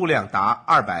数量达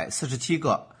247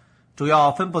个，主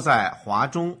要分布在华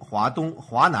中、华东、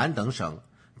华南等省，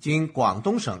仅广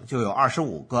东省就有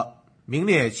25个，名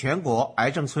列全国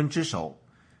癌症村之首，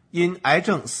因癌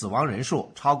症死亡人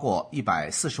数超过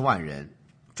140万人。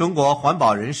中国环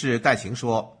保人士戴晴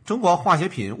说，中国化学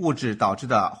品物质导致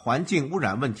的环境污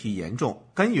染问题严重，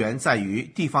根源在于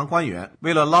地方官员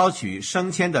为了捞取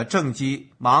升迁的政绩，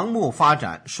盲目发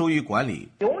展，疏于管理，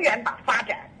永远把发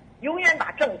展，永远把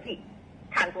政绩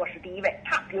看作是第一位。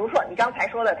比如说你刚才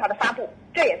说的他的发布，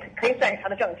这也可以算是他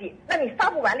的政绩。那你发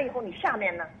布完了以后，你下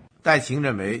面呢？戴晴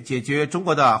认为，解决中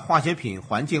国的化学品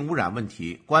环境污染问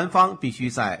题，官方必须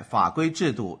在法规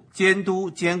制度、监督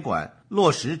监管、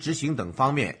落实执行等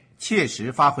方面切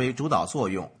实发挥主导作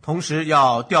用，同时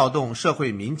要调动社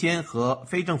会民间和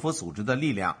非政府组织的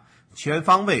力量，全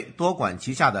方位多管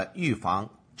齐下的预防、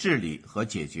治理和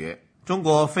解决。中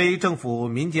国非政府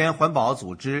民间环保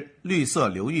组织绿色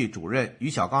流域主任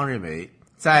于小刚认为，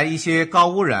在一些高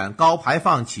污染、高排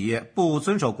放企业不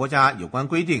遵守国家有关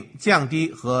规定，降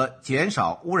低和减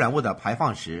少污染物的排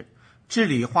放时，治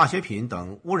理化学品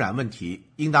等污染问题，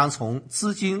应当从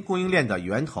资金供应链的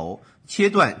源头切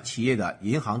断企业的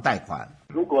银行贷款。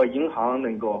如果银行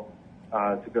能够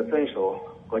遵守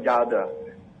国家的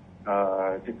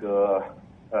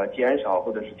减少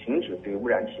或者是停止对污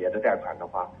染企业的贷款的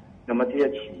话，那么这些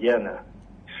企业呢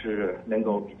是能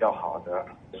够比较好的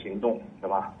行动，对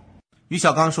吧？于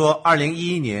小刚说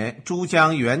，2011年珠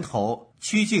江源头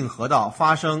曲靖河道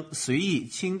发生随意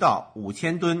倾倒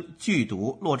5000吨剧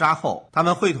毒落渣后，他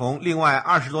们会同另外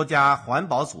20多家环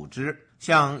保组织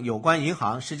向有关银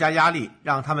行施加压力，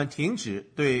让他们停止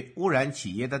对污染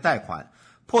企业的贷款，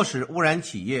迫使污染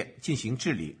企业进行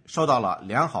治理，收到了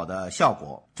良好的效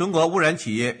果。中国污染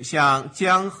企业向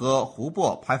江河湖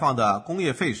泊排放的工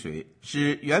业废水，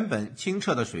使原本清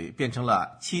澈的水变成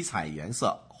了七彩颜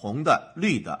色，红的、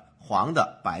绿的、黄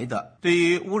的、白的。对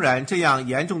于污染这样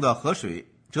严重的河水，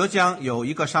浙江有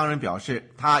一个商人表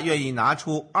示，他愿意拿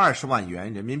出20万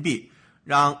元人民币，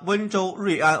让温州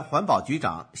瑞安环保局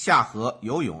长下河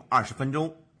游泳20分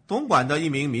钟。东莞的一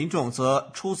名民众则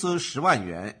出资10万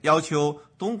元，要求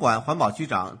东莞环保局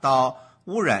长到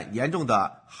污染严重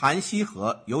的韩溪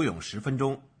河游泳10分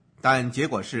钟，但结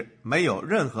果是没有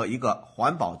任何一个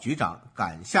环保局长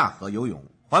敢下河游泳。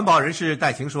环保人士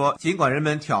戴晴说，尽管人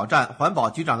们挑战环保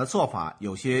局长的做法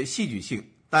有些戏剧性，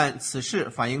但此事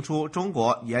反映出中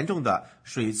国严重的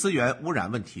水资源污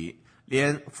染问题，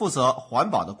连负责环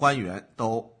保的官员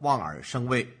都望而生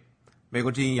畏。美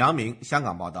国之音杨明香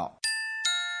港报道。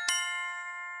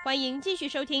欢迎继续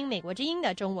收听美国之音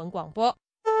的中文广播。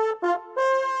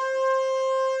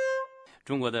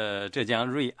中国的浙江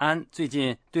瑞安最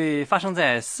近对发生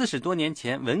在40多年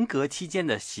前文革期间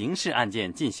的刑事案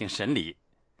件进行审理。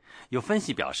有分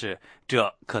析表示，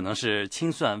这可能是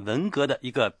清算文革的一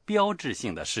个标志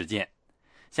性的事件。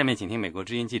下面请听美国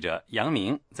之音记者杨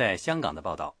明在香港的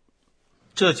报道。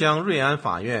浙江瑞安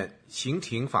法院刑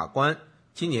庭法官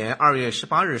今年2月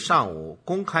18日上午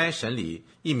公开审理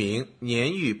一名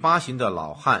年逾8刑的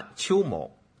老汉邱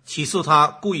某，起诉他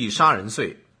故意杀人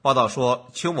罪。报道说，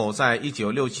邱某在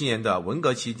1967年的文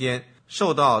革期间，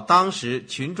受到当时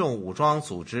群众武装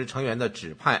组织成员的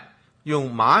指派，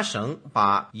用麻绳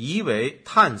把疑为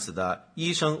探子的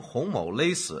医生洪某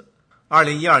勒死。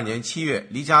2012年7月，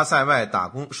离家在外打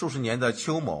工数十年的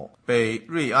邱某被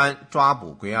瑞安抓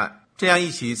捕归案。这样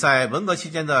一起在文革期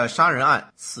间的杀人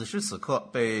案，此时此刻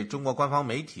被中国官方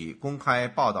媒体公开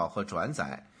报道和转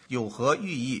载，有何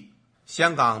寓意？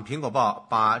香港苹果报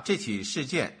把这起事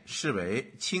件视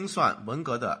为清算文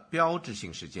革的标志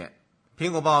性事件。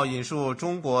苹果报引述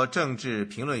中国政治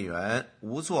评论员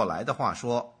吴作来的话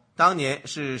说，当年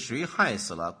是谁害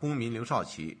死了公民刘少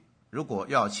奇？如果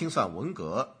要清算文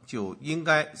革，就应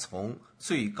该从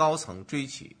最高层追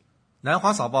起。南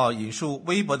华早报引述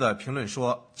微博的评论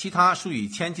说，其他数以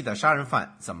千计的杀人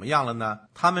犯怎么样了呢？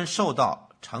他们受到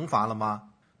惩罚了吗？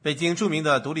北京著名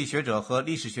的独立学者和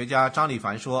历史学家张立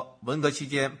凡说，文革期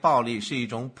间暴力是一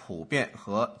种普遍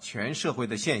和全社会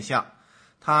的现象。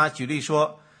他举例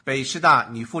说，北师大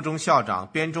女附中校长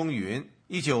边中云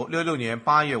1966年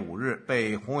8月5日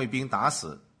被红卫兵打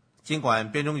死。尽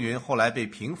管边中云后来被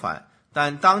平反，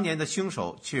但当年的凶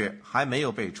手却还没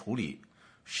有被处理，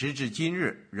时至今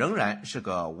日仍然是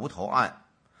个无头案。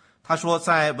他说，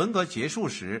在文革结束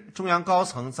时，中央高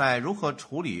层在如何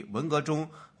处理文革中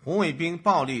红卫兵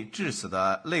暴力致死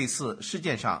的类似事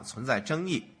件上存在争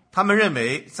议。他们认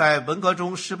为，在文革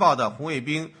中施暴的红卫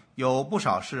兵有不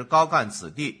少是高干子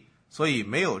弟，所以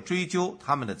没有追究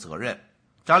他们的责任。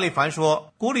张立凡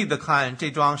说，孤立地看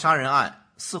这桩杀人案，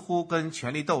似乎跟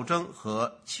权力斗争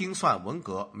和清算文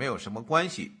革没有什么关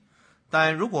系，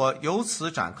但如果由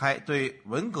此展开对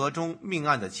文革中命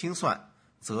案的清算，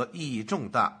则意义重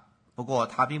大。不过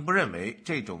他并不认为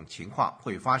这种情况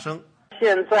会发生。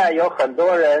现在有很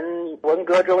多人文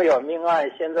革中有命案，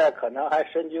现在可能还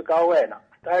身居高位呢。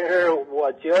但是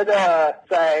我觉得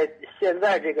在现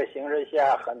在这个形势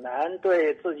下，很难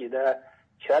对自己的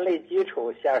权力基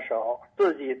础下手，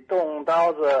自己动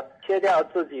刀子切掉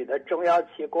自己的重要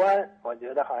器官，我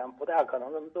觉得好像不大可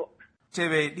能这么做。这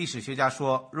位历史学家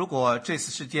说，如果这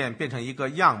次事件变成一个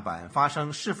样板，发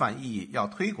生示范意义，要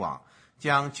推广，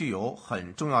将具有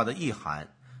很重要的意涵。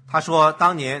他说，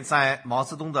当年在毛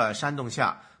泽东的煽动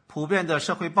下，普遍的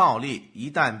社会暴力一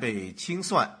旦被清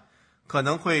算，可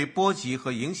能会波及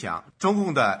和影响中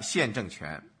共的现政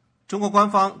权。中国官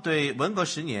方对文革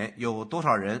10年有多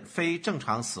少人非正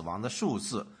常死亡的数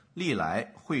字历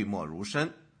来讳莫如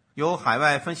深。有海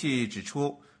外分析指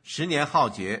出，10年浩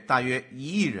劫，大约1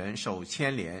亿人受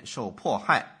牵连、受迫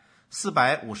害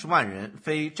，450万人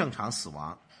非正常死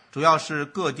亡，主要是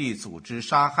各地组织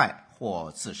杀害或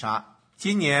自杀。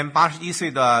今年81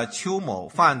岁的邱某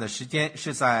犯案的时间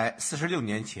是在46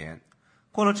年前。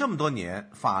过了这么多年，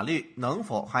法律能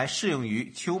否还适用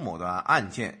于邱某的案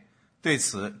件？对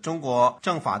此，中国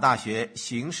政法大学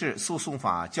刑事诉讼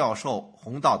法教授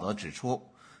洪道德指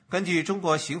出，根据中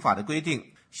国刑法的规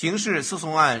定，刑事诉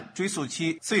讼案追诉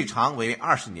期最长为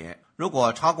20年，如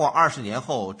果超过20年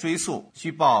后追诉，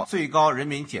需报最高人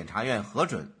民检察院核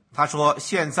准。他说，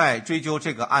现在追究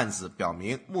这个案子，表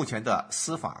明目前的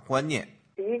司法观念。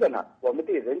第一个呢，我们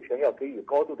对人权要给予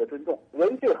高度的尊重。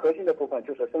人最核心的部分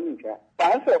就是生命权，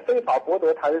凡是非法剥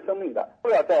夺他人生命的，都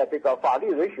要在这个法律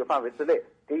允许范围之内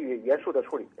给予严肃的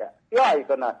处理。第二一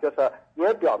个呢，就是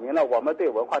也表明了我们对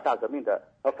文化大革命的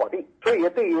否定。所以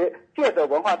对于借着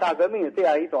文化大革命这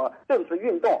样一种政治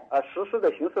运动实施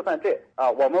的刑事犯罪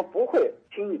我们不会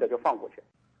轻易的就放过去。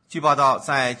据报道，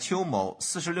在邱某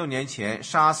46年前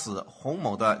杀死洪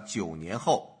某的9年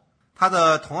后，他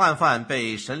的同案犯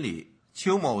被审理，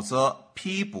邱某则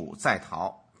批捕在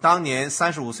逃。当年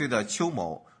35岁的邱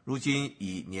某如今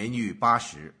已年逾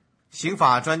80。刑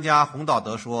法专家洪道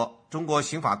德说，中国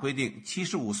刑法规定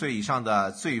75岁以上的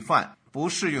罪犯不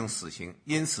适用死刑，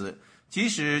因此即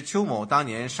使邱某当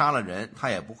年杀了人，他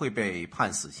也不会被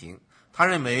判死刑。他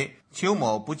认为邱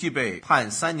某不具备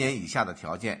判3年以下的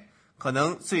条件，可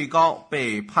能最高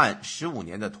被判15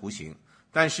年的徒刑，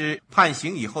但是判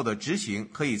刑以后的执行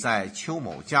可以在邱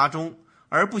某家中，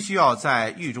而不需要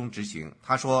在狱中执行。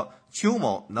他说，邱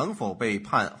某能否被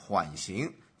判缓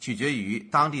刑，取决于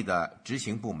当地的执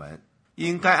行部门。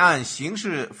因该案刑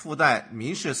事附带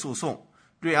民事诉讼，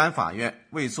瑞安法院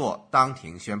未作当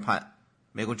庭宣判。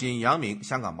美国之音杨明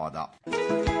香港报道。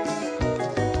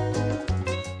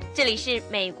这里是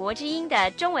美国之音的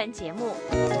中文节目。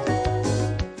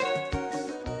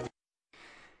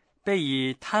被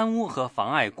以贪污和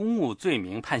妨碍公务罪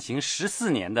名判刑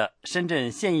14年的深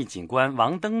圳现役警官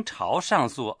王登潮上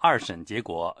诉2审结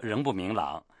果仍不明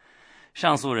朗。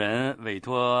上诉人委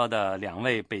托的2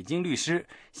位北京律师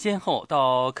先后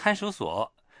到看守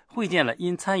所会见了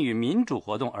因参与民主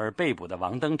活动而被捕的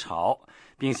王登潮，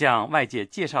并向外界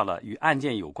介绍了与案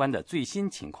件有关的最新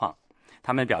情况。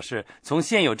他们表示，从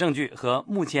现有证据和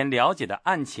目前了解的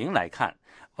案情来看，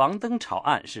王登潮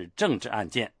案是政治案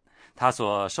件，他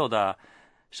所受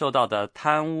到的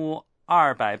贪污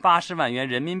280万元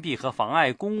人民币和妨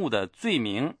碍公务的罪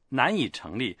名难以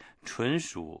成立，纯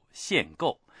属限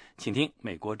构。请听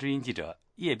美国之音记者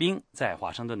叶冰在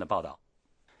华盛顿的报道。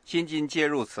新近介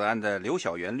入此案的刘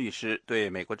晓元律师对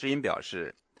美国之音表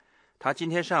示，他今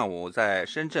天上午在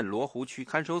深圳罗湖区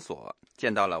看守所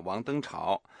见到了王登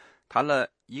潮，谈了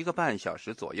1个半小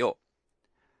时左右。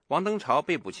王登潮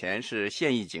被捕前是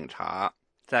现役警察，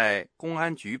在公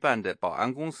安局办的保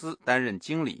安公司担任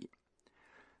经理。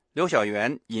刘晓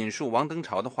元引述王登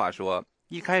潮的话说，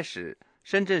一开始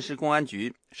深圳市公安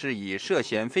局是以涉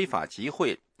嫌非法集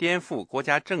会、颠覆国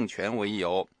家政权为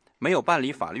由，没有办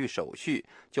理法律手续，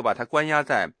就把他关押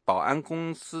在保安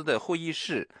公司的会议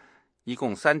室，一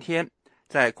共3天，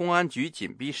在公安局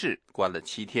紧闭室关了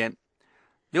7天。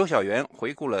刘晓元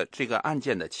回顾了这个案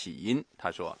件的起因，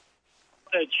他说，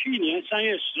在去年3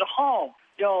月10号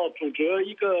要组织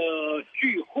一个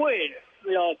聚会，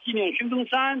是要纪念孙中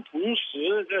山。同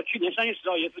时，去年3月10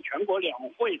号也是全国两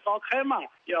会召开嘛，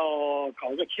要搞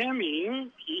个签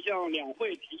名，向两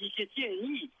会提一些建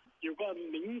议，有关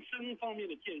民生方面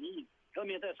的建议。后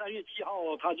面在3月7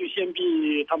号，他就先被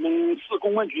他们市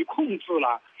公安局控制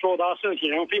了，说他涉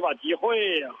嫌非法集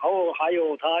会，然后还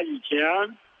有他以前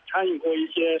参与过一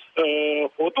些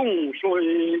活动，说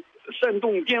煽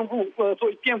动颠覆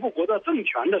国家政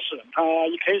权的事。他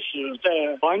一开始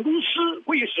在保安公司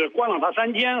会议室关了他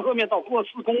3天，后面到各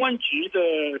市公安局的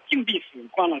禁闭室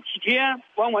关了7天，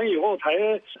关完以后才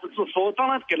说，当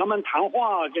然给他们谈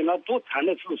话，给他多谈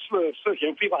的是涉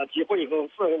嫌非法集会和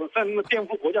颠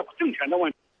覆国家政权的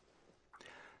问题。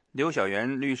刘小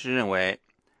元律师认为，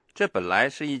这本来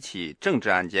是一起政治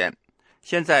案件，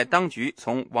现在当局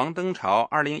从王登潮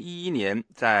2011年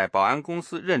在保安公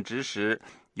司任职时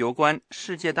有关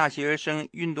世界大学生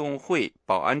运动会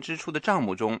保安支出的账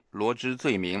目中罗织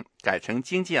罪名，改成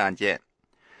经济案件。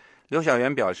刘小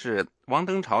元表示，王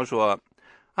登潮说，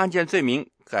案件罪名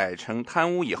改成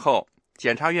贪污以后，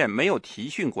检察院没有提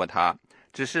讯过他，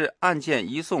只是案件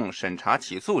移送审查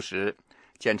起诉时，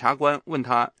检察官问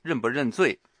他认不认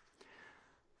罪。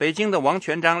北京的王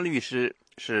全章律师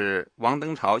是王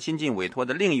登潮新晋委托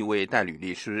的另一位代理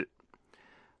律师。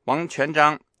王全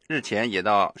章日前也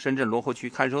到深圳罗湖区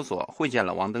看守所会见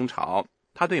了王登潮。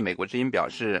他对美国之音表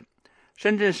示，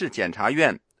深圳市检察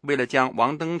院为了将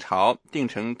王登潮定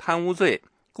成贪污罪，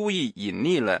故意隐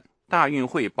匿了大运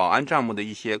会保安账目的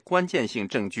一些关键性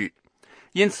证据，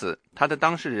因此他的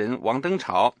当事人王登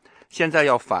潮现在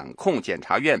要反控检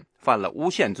察院犯了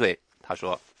诬陷罪。他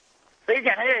说，所以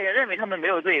检察院也认为他们没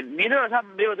有罪，明知道他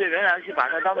们没有罪，仍然去把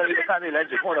他当做一个犯罪来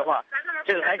指控的话，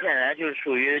这个很显然就是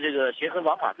属于这个徇私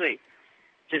枉法罪，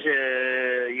这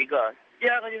是一个。第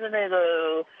二个就是那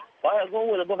个妨碍公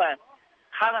务的部分，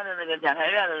他们的那个检察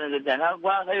院的那个检察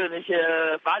官还有那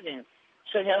些法警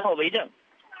涉嫌后为政，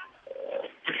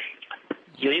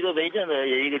有一个为政的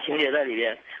一个情节在里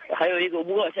边，还有一个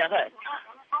诬告陷害。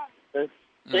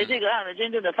所以这个案子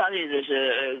真正的犯罪的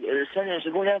是深圳市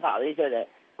公检法的一些人，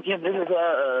并不是说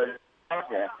当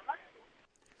事人。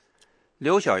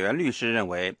刘小元律师认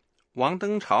为，王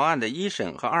登潮案的1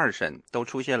审和2审都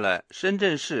出现了深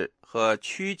圳市和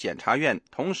区检察院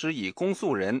同时以公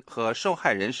诉人和受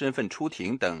害人身份出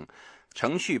庭等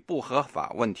程序不合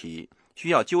法问题，需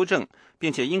要纠正，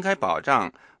并且应该保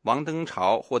障王登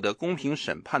潮获得公平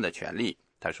审判的权利。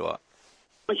他说，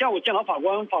下午见了法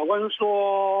官，法官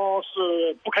说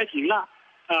是不开庭了，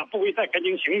不会再开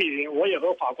庭审理。我也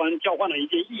和法官交换了一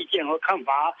些意见和看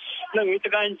法，认为这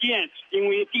个案件，因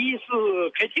为第一次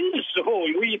开庭的时候，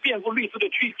由于辩护律师的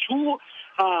退出，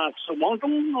是王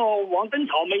登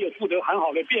潮没有负责很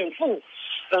好的辩护。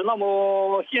那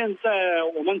么现在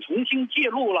我们重新介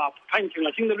入了，聘请了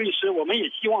新的律师，我们也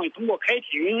希望通过开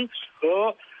庭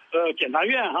和检察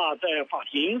院在法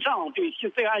庭上对这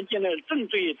个案件的证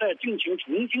罪再进行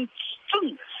重新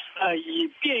证，以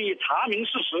便于查明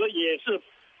事实，也是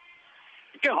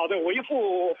更好的维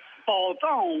护保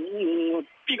障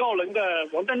被告人的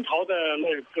王登潮的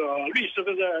那个律师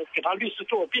的给他律师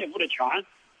做辩护的权。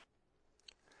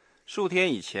数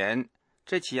天以前，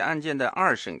这起案件的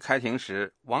2审开庭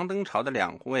时，王登潮的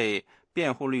2位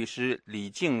辩护律师李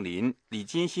静林、李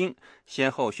金星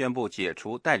先后宣布解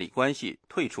除代理关系，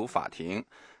退出法庭，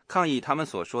抗议他们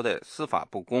所说的司法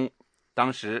不公。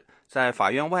当时在法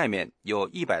院外面有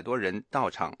100多人到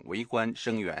场围观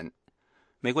声援。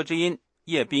美国之音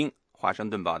叶冰，华盛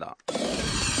顿报道。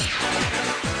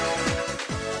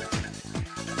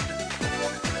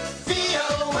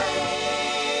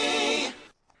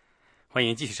欢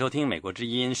迎继续收听美国之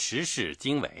音时事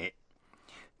经纬。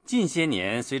近些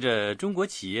年，随着中国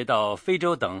企业到非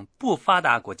洲等不发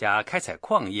达国家开采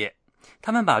矿业，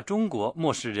他们把中国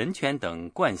漠视人权等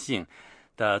惯性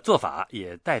的做法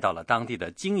也带到了当地的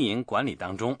经营管理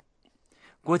当中。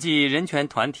国际人权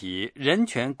团体人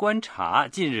权观察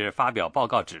近日发表报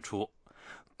告指出，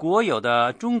国有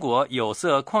的中国有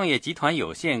色矿业集团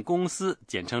有限公司，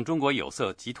简称中国有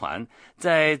色集团，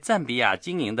在赞比亚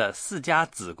经营的4家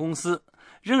子公司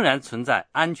仍然存在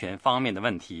安全方面的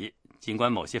问题，尽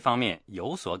管某些方面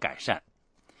有所改善。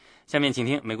下面请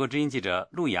听美国之音记者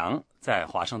陆阳在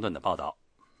华盛顿的报道。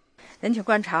人权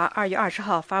观察2月20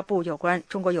号发布有关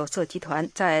中国有色集团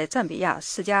在赞比亚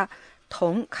4家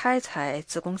铜开采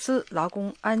子公司劳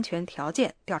工安全条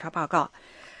件调查报告。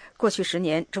过去10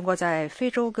年，中国在非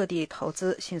洲各地投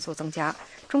资迅速增加，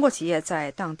中国企业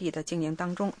在当地的经营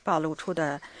当中暴露出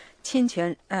的侵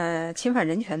犯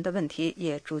人权的问题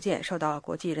也逐渐受到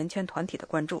国际人权团体的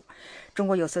关注。中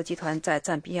国有色集团在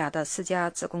赞比亚的4家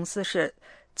子公司是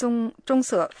中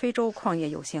色非洲矿业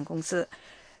有限公司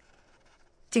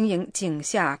经营井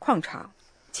下矿场，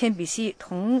铅笔锡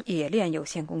铜冶炼有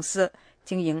限公司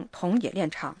经营铜冶炼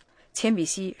厂，铅笔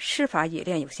锡施法冶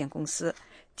炼有限公司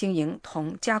经营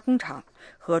铜加工厂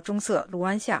和中色卢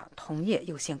安夏铜业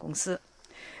有限公司。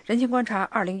人权观察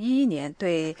2011年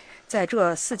对在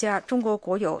这4家中国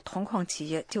国有铜矿企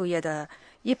业就业的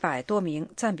100多名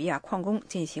赞比亚矿工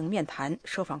进行面谈，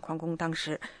受访矿工当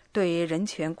时对人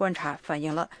权观察反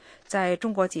映了在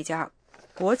中国几家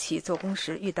国企做工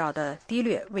时遇到的低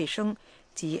劣卫生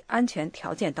及安全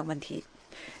条件等问题。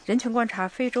人权观察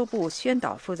非洲部宣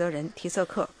导负责人提瑟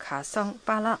克·卡桑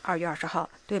巴拉2月20号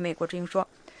对美国之音说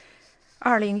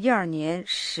，2012年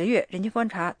10月，人权观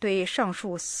察对上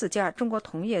述4家中国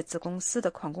铜业子公司的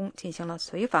矿工进行了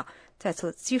随访，在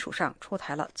此基础上出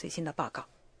台了最新的报告。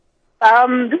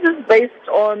This is based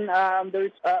on the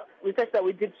research that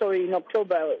we did in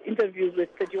October, interviews with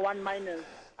 31 miners.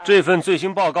 这份最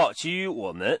新报告基于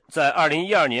我们在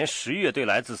2012年10月对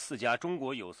来自4家中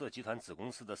国有色集团子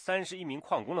公司的31名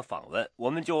矿工的访问，我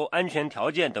们就安全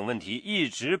条件等问题一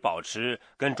直保持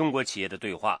跟中国企业的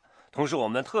对话。同时我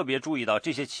们特别注意到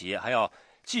这些企业还要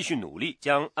继续努力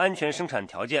将安全生产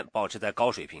条件保持在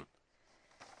高水平。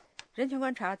人权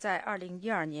观察在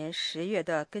2012年10月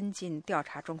的跟进调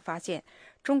查中发现，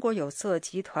中国有色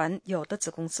集团有的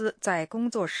子公司在工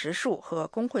作时数和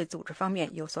工会组织方面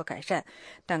有所改善，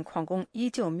但矿工依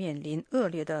旧面临恶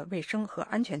劣的卫生和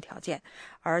安全条件，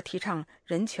而提倡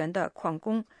人权的矿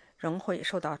工仍会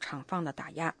受到厂方的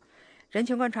打压。人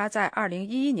权观察在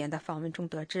2011年的访问中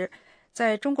得知，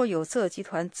在中国有色集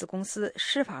团子公司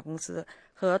施法公司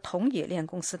和铜冶炼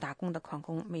公司打工的矿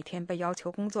工每天被要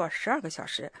求工作12个小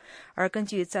时，而根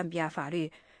据赞比亚法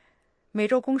律，每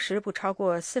周工时不超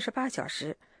过48小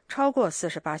时，超过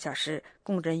48小时，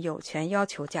工人有权要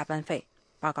求加班费。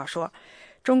报告说，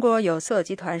中国有色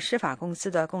集团施法公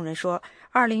司的工人说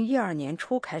，2012年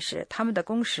初开始，他们的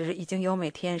工时已经由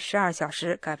每天12小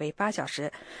时改为8小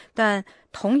时，但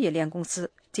铜冶炼公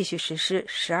司继续实施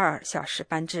12小时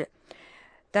班制。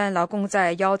但劳工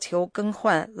在要求更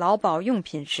换劳保用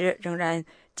品时仍然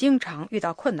经常遇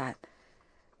到困难，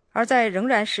而在仍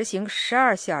然实行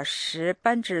12小时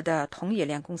班制的铜冶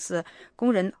炼公司，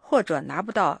工人或者拿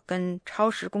不到跟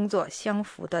超时工作相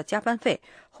符的加班费，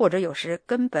或者有时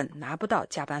根本拿不到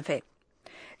加班费。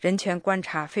人权观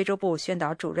察非洲部宣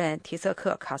导主任提瑟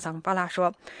克·卡桑巴拉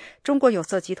说，中国有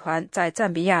色集团在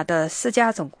赞比亚的4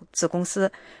家子公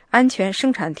司安全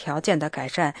生产条件的改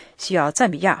善需要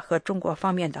赞比亚和中国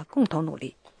方面的共同努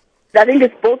力。I think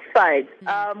it's both sides.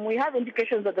 We have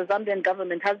indications that the Zambian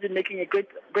government has been making a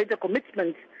greater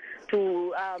commitment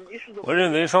to issues of... 我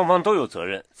认为双方都有责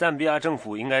任，赞比亚政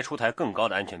府应该出台更高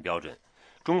的安全标准。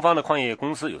中方的矿业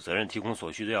公司有责任提供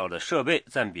所需要的设备，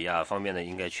赞比亚方面呢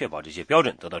应该确保这些标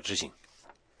准得到执行。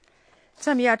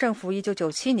赞比亚政府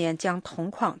1997年将铜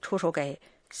矿出售给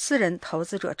私人投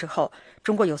资者之后，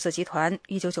中国有色集团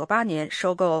1998年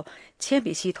收购铅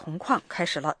笔锡铜矿，开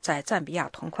始了在赞比亚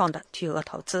铜矿的巨额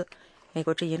投资。美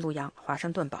国之音陆洋华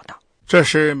盛顿报道。这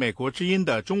是美国之音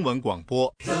的中文广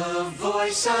播。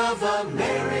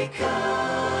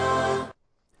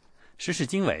时事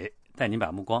经纬带您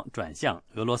把目光转向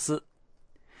俄罗斯。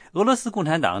俄罗斯共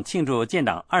产党庆祝建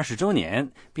党20周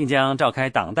年，并将召开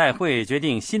党代会决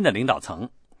定新的领导层。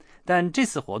但这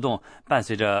次活动伴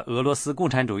随着俄罗斯共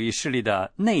产主义势力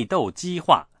的内斗激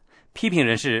化，批评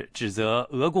人士指责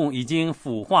俄共已经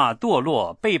腐化堕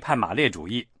落，背叛马列主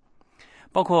义。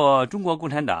包括中国共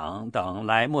产党等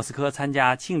来莫斯科参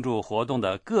加庆祝活动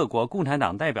的各国共产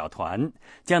党代表团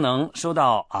将能收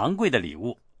到昂贵的礼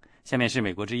物。下面是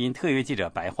美国之音特约记者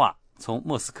白桦从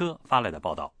莫斯科发来的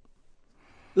报道。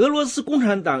俄罗斯共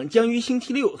产党将于星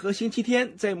期六和星期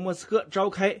天在莫斯科召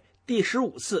开第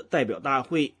15次代表大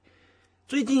会。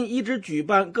最近一直举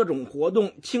办各种活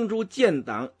动庆祝建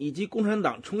党以及共产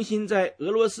党重新在俄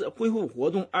罗斯恢复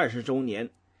活动20周年。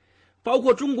包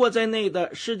括中国在内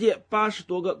的世界80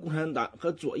多个共产党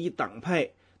和左翼党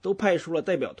派都派出了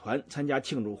代表团参加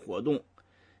庆祝活动。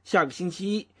下个星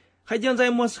期一还将在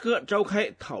莫斯科召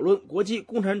开讨论国际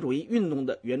共产主义运动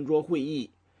的圆桌会议。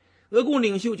俄共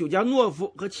领袖久加诺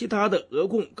夫和其他的俄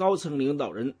共高层领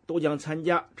导人都将参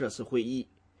加这次会议。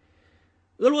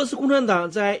俄罗斯共产党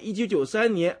在1993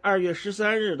年2月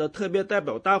13日的特别代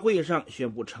表大会上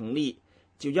宣布成立，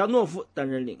久加诺夫担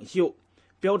任领袖，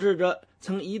标志着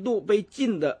曾一度被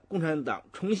禁的共产党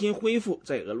重新恢复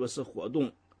在俄罗斯活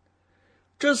动。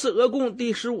这次俄共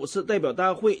第15次代表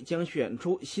大会将选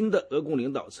出新的俄共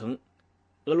领导层。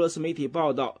俄罗斯媒体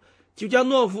报道，久加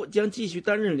诺夫将继续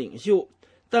担任领袖，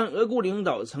但俄共领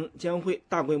导层将会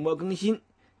大规模更新，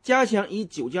加强以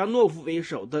久加诺夫为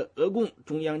首的俄共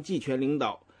中央集权领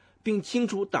导，并清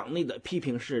除党内的批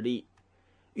评势力。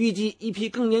预计一批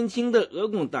更年轻的俄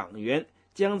共党员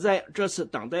将在这次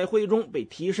党代会中被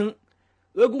提升。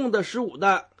俄共的15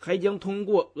大还将通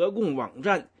过俄共网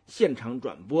站现场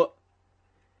转播。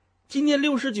今年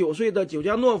69岁的久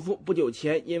加诺夫不久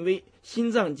前因为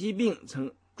心脏疾病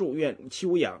曾住院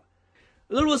休养。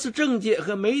俄罗斯政界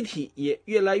和媒体也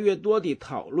越来越多地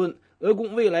讨论俄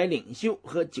共未来领袖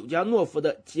和久加诺夫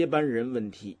的接班人问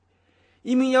题。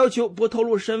一名要求不透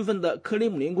露身份的克里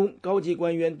姆林宫高级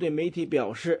官员对媒体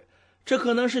表示，这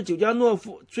可能是久加诺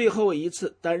夫最后一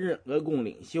次担任俄共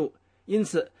领袖，因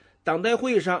此党代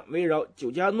会上围绕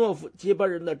久加诺夫接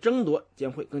班人的争夺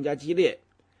将会更加激烈。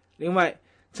另外，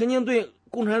曾经对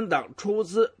共产党出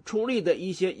资出力的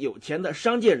一些有钱的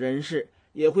商界人士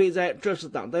也会在这次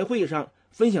党代会上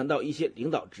分享到一些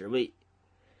领导职位。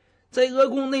在俄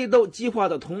共内斗激化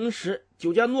的同时，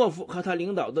久加诺夫和他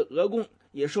领导的俄共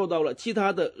也受到了其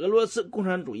他的俄罗斯共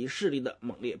产主义势力的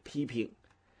猛烈批评。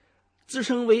自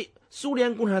称为苏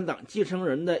联共产党继承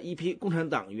人的一批共产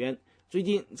党员最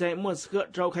近在莫斯科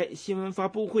召开新闻发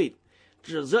布会，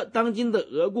指责当今的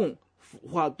俄共腐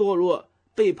化堕落，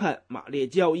背叛马列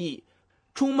教义，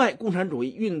出卖共产主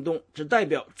义运动只代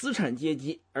表资产阶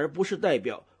级，而不是代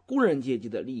表工人阶级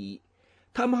的利益。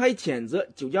他们还谴责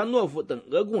久加诺夫等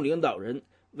俄共领导人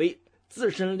为自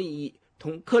身利益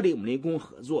同克里姆林宫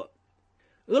合作。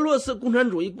俄罗斯共产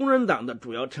主义工人党的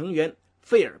主要成员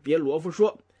费尔别罗夫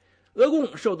说，俄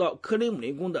共受到克里姆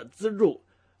林宫的资助，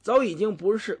早已经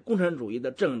不是共产主义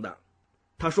的政党。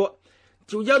他说，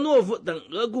久加诺夫等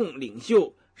俄共领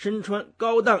袖身穿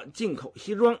高档进口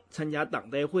西装参加党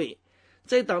代会，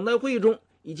在党代会中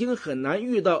已经很难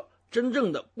遇到真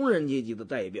正的工人阶级的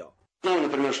代表。费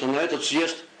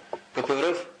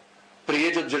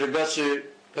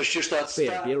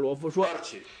尔别罗夫说，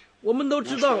我们都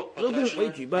知道俄共为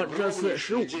举办这次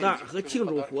15大和庆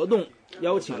祝活动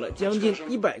邀请了将近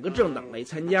100个政党来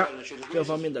参加，这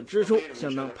方面的支出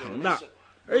相当庞大，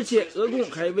而且俄共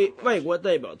还为外国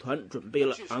代表团准备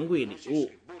了昂贵礼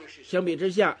物。相比之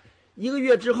下，1个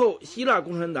月之后希腊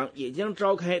共产党也将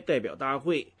召开代表大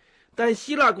会，但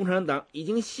希腊共产党已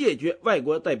经谢绝外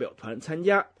国代表团参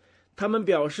加，他们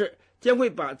表示将会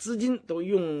把资金都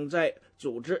用在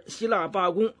组织希腊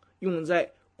罢工，用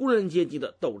在工人阶级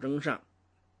的斗争上。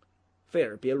费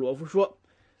尔别罗夫说，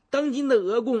当今的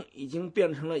俄共已经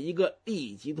变成了一个利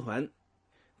益集团，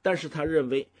但是他认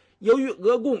为，由于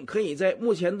俄共可以在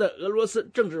目前的俄罗斯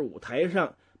政治舞台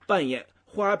上扮演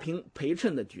花瓶陪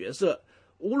衬的角色，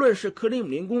无论是克里姆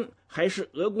林宫还是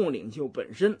俄共领袖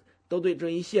本身都对这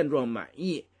一现状满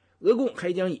意，俄共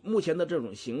还将以目前的这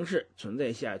种形式存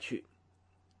在下去。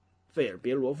费尔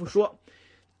别罗夫说，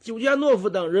久加诺夫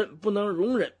等人不能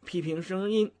容忍批评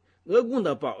声音，俄共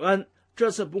的保安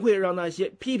这次不会让那些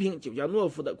批评久加诺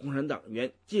夫的共产党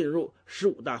员进入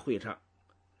15大会场。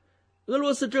俄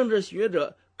罗斯政治学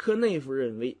者科内夫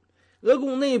认为，俄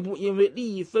共内部因为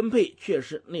利益分配确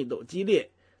实内斗激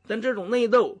烈，但这种内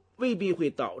斗未必会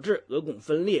导致俄共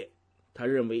分裂。他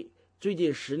认为，最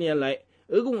近10年来，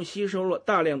俄共吸收了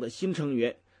大量的新成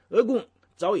员，俄共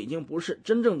早已经不是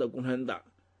真正的共产党。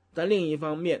但另一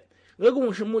方面，俄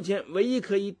共是目前唯一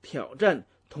可以挑战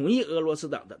统一俄罗斯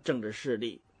党的政治势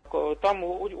力。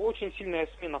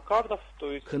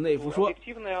科内夫说，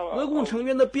俄共成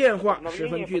员的变化十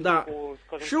分巨大。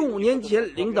15年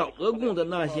前领导俄共的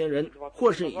那些人，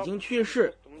或是已经去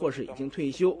世，或是已经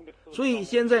退休，所以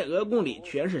现在俄共里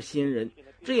全是新人，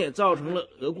这也造成了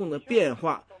俄共的变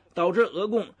化，导致俄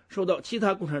共受到其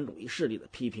他共产主义势力的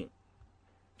批评。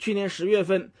去年10月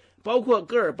份，包括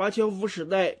戈尔巴乔夫时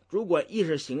代主管意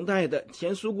识形态的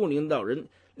前苏共领导人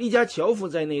利加乔夫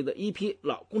在内的一批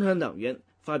老共产党员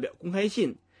发表公开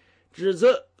信，指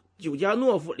责久加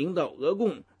诺夫领导俄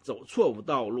共走错误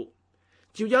道路。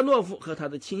久加诺夫和他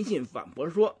的亲信反驳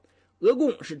说，俄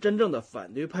共是真正的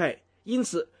反对派，因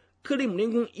此克里姆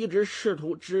林宫一直试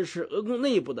图支持俄共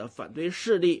内部的反对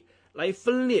势力，来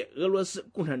分裂俄罗斯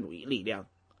共产主义力量。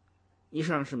以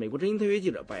上是美国之音特约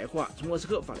记者白桦从莫斯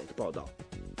科发来的报道。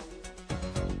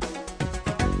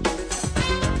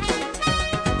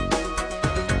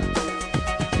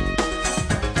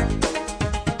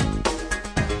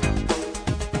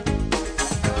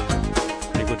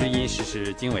时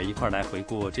事经纬一块来回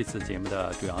顾这次节目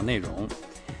的主要内容。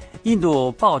印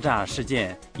度爆炸事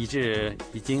件已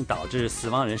经导致死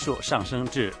亡人数上升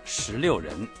至16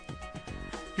人。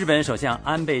日本首相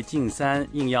安倍晋三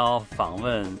应邀访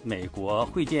问美国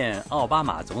会见奥巴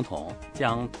马总统，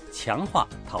将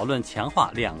讨论强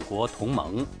化两国同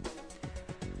盟。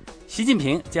习近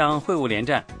平将会晤连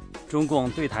战，中共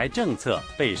对台政策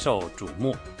备受瞩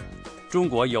目。中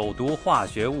国有毒化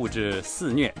学物质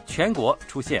肆虐，全国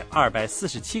出现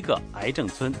247个癌症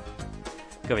村。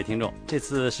各位听众，这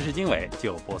次时事经纬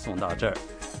就播送到这儿，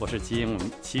我是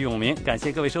齐永明，感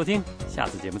谢各位收听，下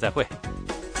次节目再会。